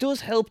 Yes. And it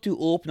does help to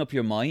open up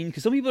your mind,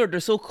 because some people they're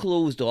so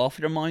closed off,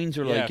 their minds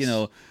are like, you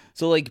know,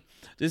 so like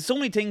there's so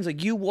many things,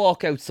 like you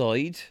walk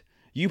outside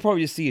you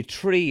probably just see a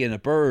tree and a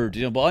bird,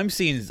 but I'm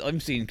seeing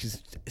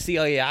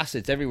CIA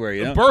assets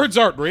everywhere, Birds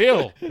aren't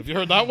real. Have you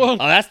heard that one?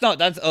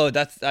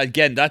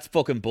 That's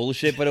fucking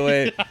bullshit, by the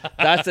way.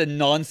 That's a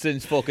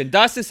nonsense fucking.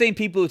 That's the same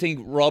people who think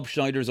Rob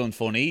Schneider's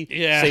unfunny.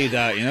 Yeah. Say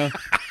that,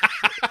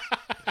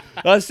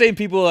 That's the same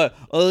people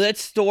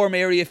let's storm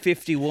Area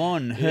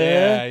 51.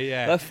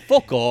 Yeah.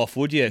 Fuck off,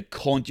 would you,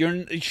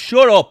 cunt?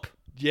 Shut up.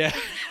 Yeah.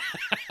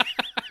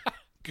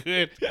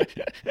 Good.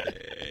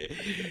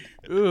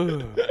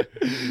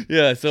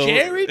 Yeah, so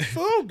Jared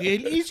Fogle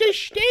is a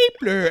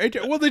stapler.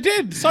 Well, they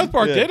did. South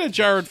Park did a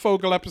Jared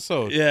Fogle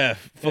episode. Yeah,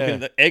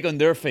 fucking egg on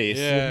their face.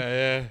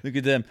 Yeah. Look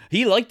at them.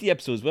 He liked the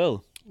episode as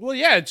well. Well,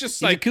 yeah, just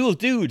He's like a cool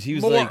dude. He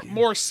was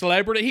more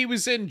celebrity. He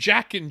was in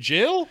Jack and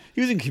Jill.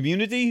 He was in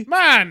Community.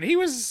 Man, he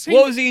was.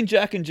 What was he in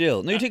Jack and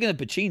Jill? No, you're taking a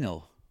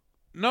Pacino.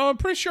 No, I'm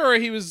pretty sure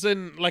he was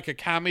in like a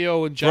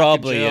cameo in Jack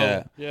Probably,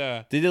 and Jill.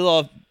 Yeah. They did a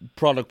lot of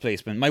product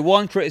placement. My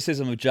one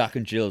criticism of Jack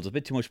and Jill is a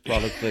bit too much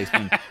product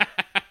placement.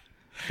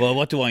 Well,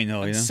 what do I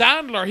know?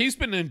 Sandler, he's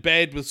been in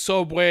bed with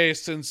Subway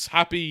since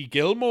Happy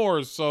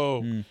Gilmore,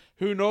 so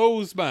who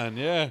knows, man?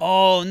 Yeah.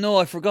 Oh no,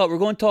 I forgot. We're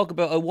going to talk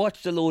about. I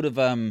watched a load of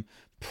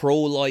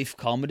pro-life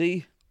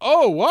comedy.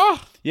 Oh,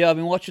 what? Yeah, I've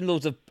been watching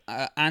loads of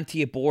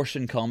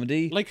anti-abortion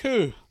comedy. Like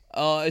who?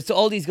 It's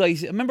all these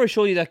guys. Remember I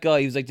showed you that guy?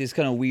 He was like this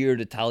kind of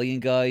weird Italian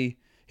guy.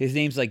 His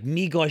name's like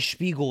Migos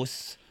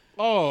Spigos.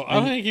 Oh,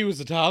 I think he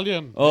was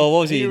Italian. Oh,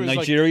 what was he? was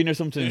Nigerian or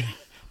something?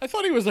 I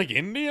thought he was like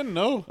Indian,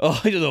 no? Oh,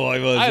 I don't know why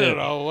he was. I don't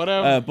know,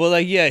 whatever.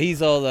 But he's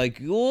all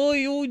like, oh,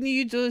 you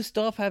need to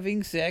stop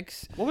having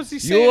sex. What was he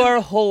saying? You are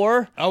a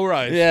whore. Oh,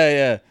 right.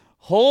 Yeah.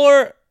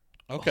 Whore.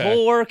 Okay.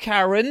 Whore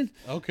Karen.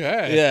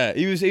 Okay. Yeah,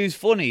 he was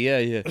funny.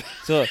 Yeah.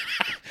 So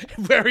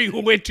very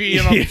witty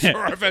and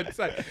observant. It's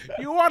like,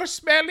 you are a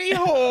smelly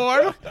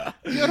whore.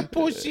 Your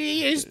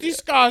pussy is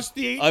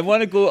disgusting. I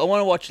want to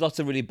watch lots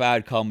of really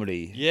bad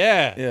comedy.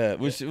 Yeah.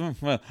 Which I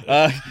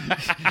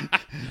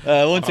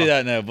won't say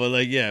that now, but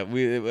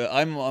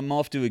I'm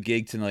off to a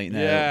gig tonight now.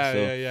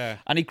 Yeah.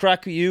 Any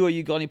crack with you? Are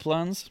you got any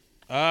plans?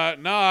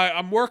 No,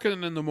 I'm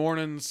working in the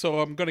morning, so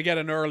I'm gonna get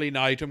an early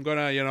night. I'm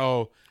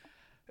gonna,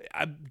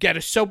 get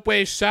a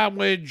Subway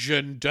sandwich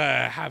and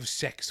have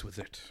sex with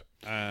it.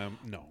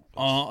 No.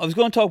 I was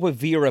going to talk about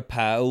Vera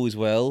Pauw as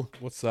well.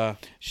 What's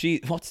that?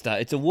 What's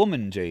that? It's a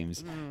woman,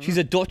 James. She's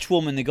a Dutch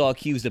woman that got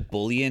accused of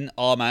bullying.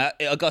 Oh man,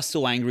 I got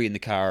so angry in the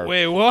car.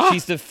 Wait, what?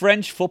 She's the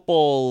French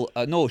football.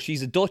 No,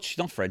 she's a Dutch.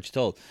 Not French at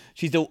all.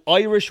 She's the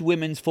Irish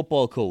women's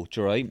football coach.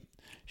 All right.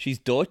 She's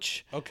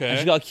Dutch. Okay. And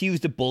she got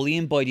accused of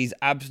bullying by these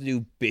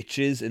absolute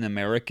bitches in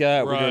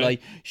America. Where they're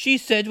like, she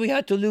said we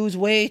had to lose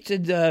weight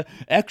and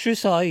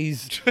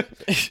exercise.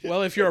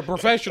 Well, if you're a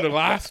professional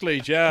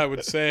athlete, I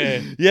would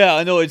say. Yeah,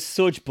 I know. It's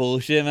such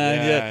bullshit,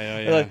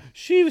 man. Yeah. Like,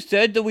 she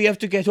said that we have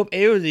to get up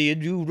early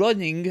and do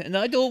running, and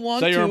I don't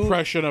want to. Is that your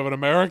impression of an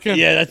American?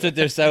 Yeah, that's what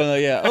they're sounding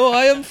like, yeah. Oh,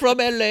 I am from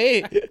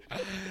LA.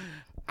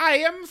 I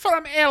am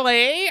from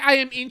LA. I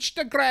am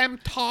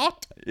Instagram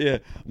tot. Yeah.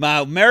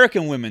 Man,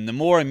 American women, the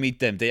more I meet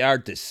them, they are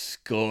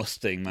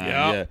disgusting, man.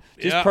 Yeah.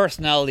 Just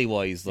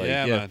personality-wise.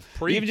 Man.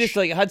 Preach. Even just,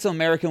 I had some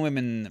American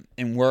women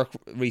in work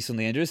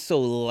recently, and they're just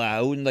so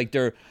loud, and,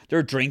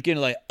 they're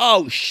drinking,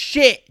 oh,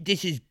 shit,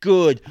 this is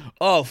good.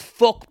 Oh,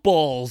 fuck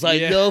balls,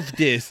 I love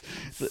this.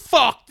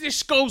 Fuck,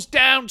 this goes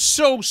down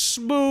so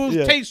smooth.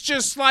 Yeah. Tastes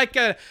just like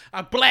a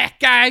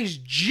black guy's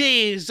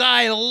jizz.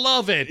 I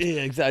love it.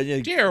 Yeah,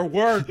 exactly. Dear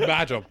word,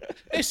 madam.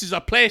 This is a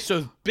place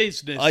of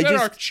business. There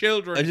are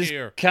children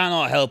here.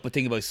 Cannot help but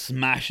think about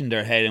smashing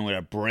their head in with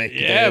a brick.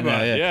 Yeah,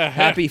 man. Yeah.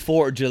 Happy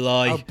 4th of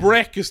July. A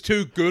brick is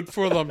too good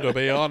for them, to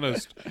be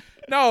honest.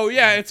 No,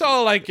 it's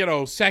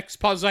all sex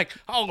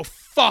positive. Oh,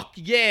 fuck,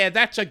 yeah,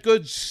 that's a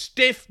good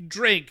stiff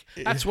drink.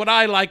 That's what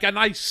I like, a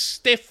nice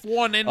stiff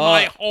one in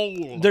my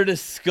hole. They're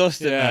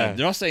disgusting, man.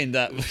 They're not saying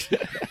that.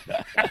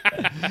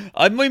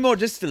 I'm more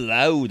just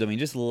loud. I mean,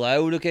 just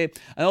loud, okay?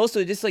 And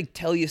also just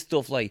tell you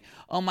stuff like,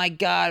 oh my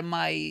God,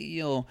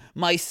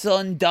 my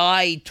son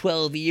died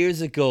 12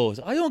 years ago.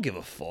 I don't give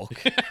a fuck.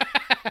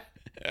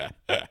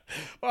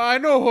 Well, I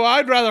know who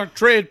I'd rather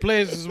trade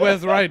places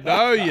with right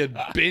now, you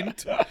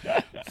bint.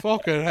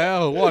 Fucking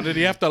hell. What, did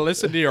he have to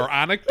listen to your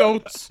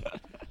anecdotes?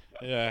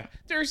 Yeah.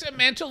 There's a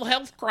mental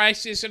health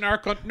crisis in our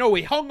country. No,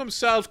 he hung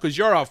himself because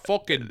you're a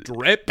fucking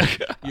drip.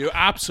 You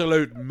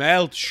absolute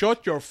melt.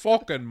 Shut your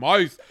fucking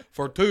mouth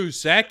for 2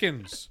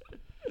 seconds.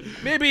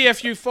 Maybe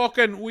if you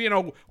fucking,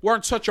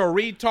 weren't such a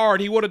retard,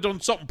 he would have done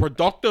something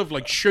productive,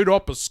 like shoot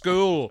up a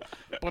school.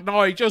 But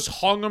no, he just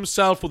hung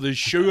himself with his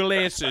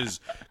shoelaces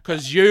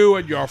because you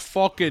and your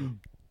fucking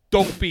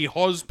dumpy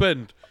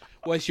husband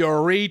with your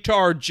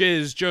retard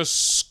jizz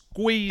just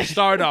squeezed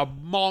out a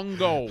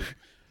mongo.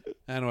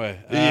 Anyway,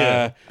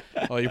 you're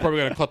probably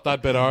going to cut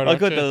that bit out, I'll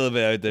cut that a little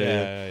bit out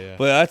there. Yeah.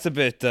 But that's a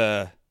bit,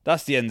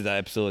 that's the end of that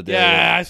episode there. Yeah,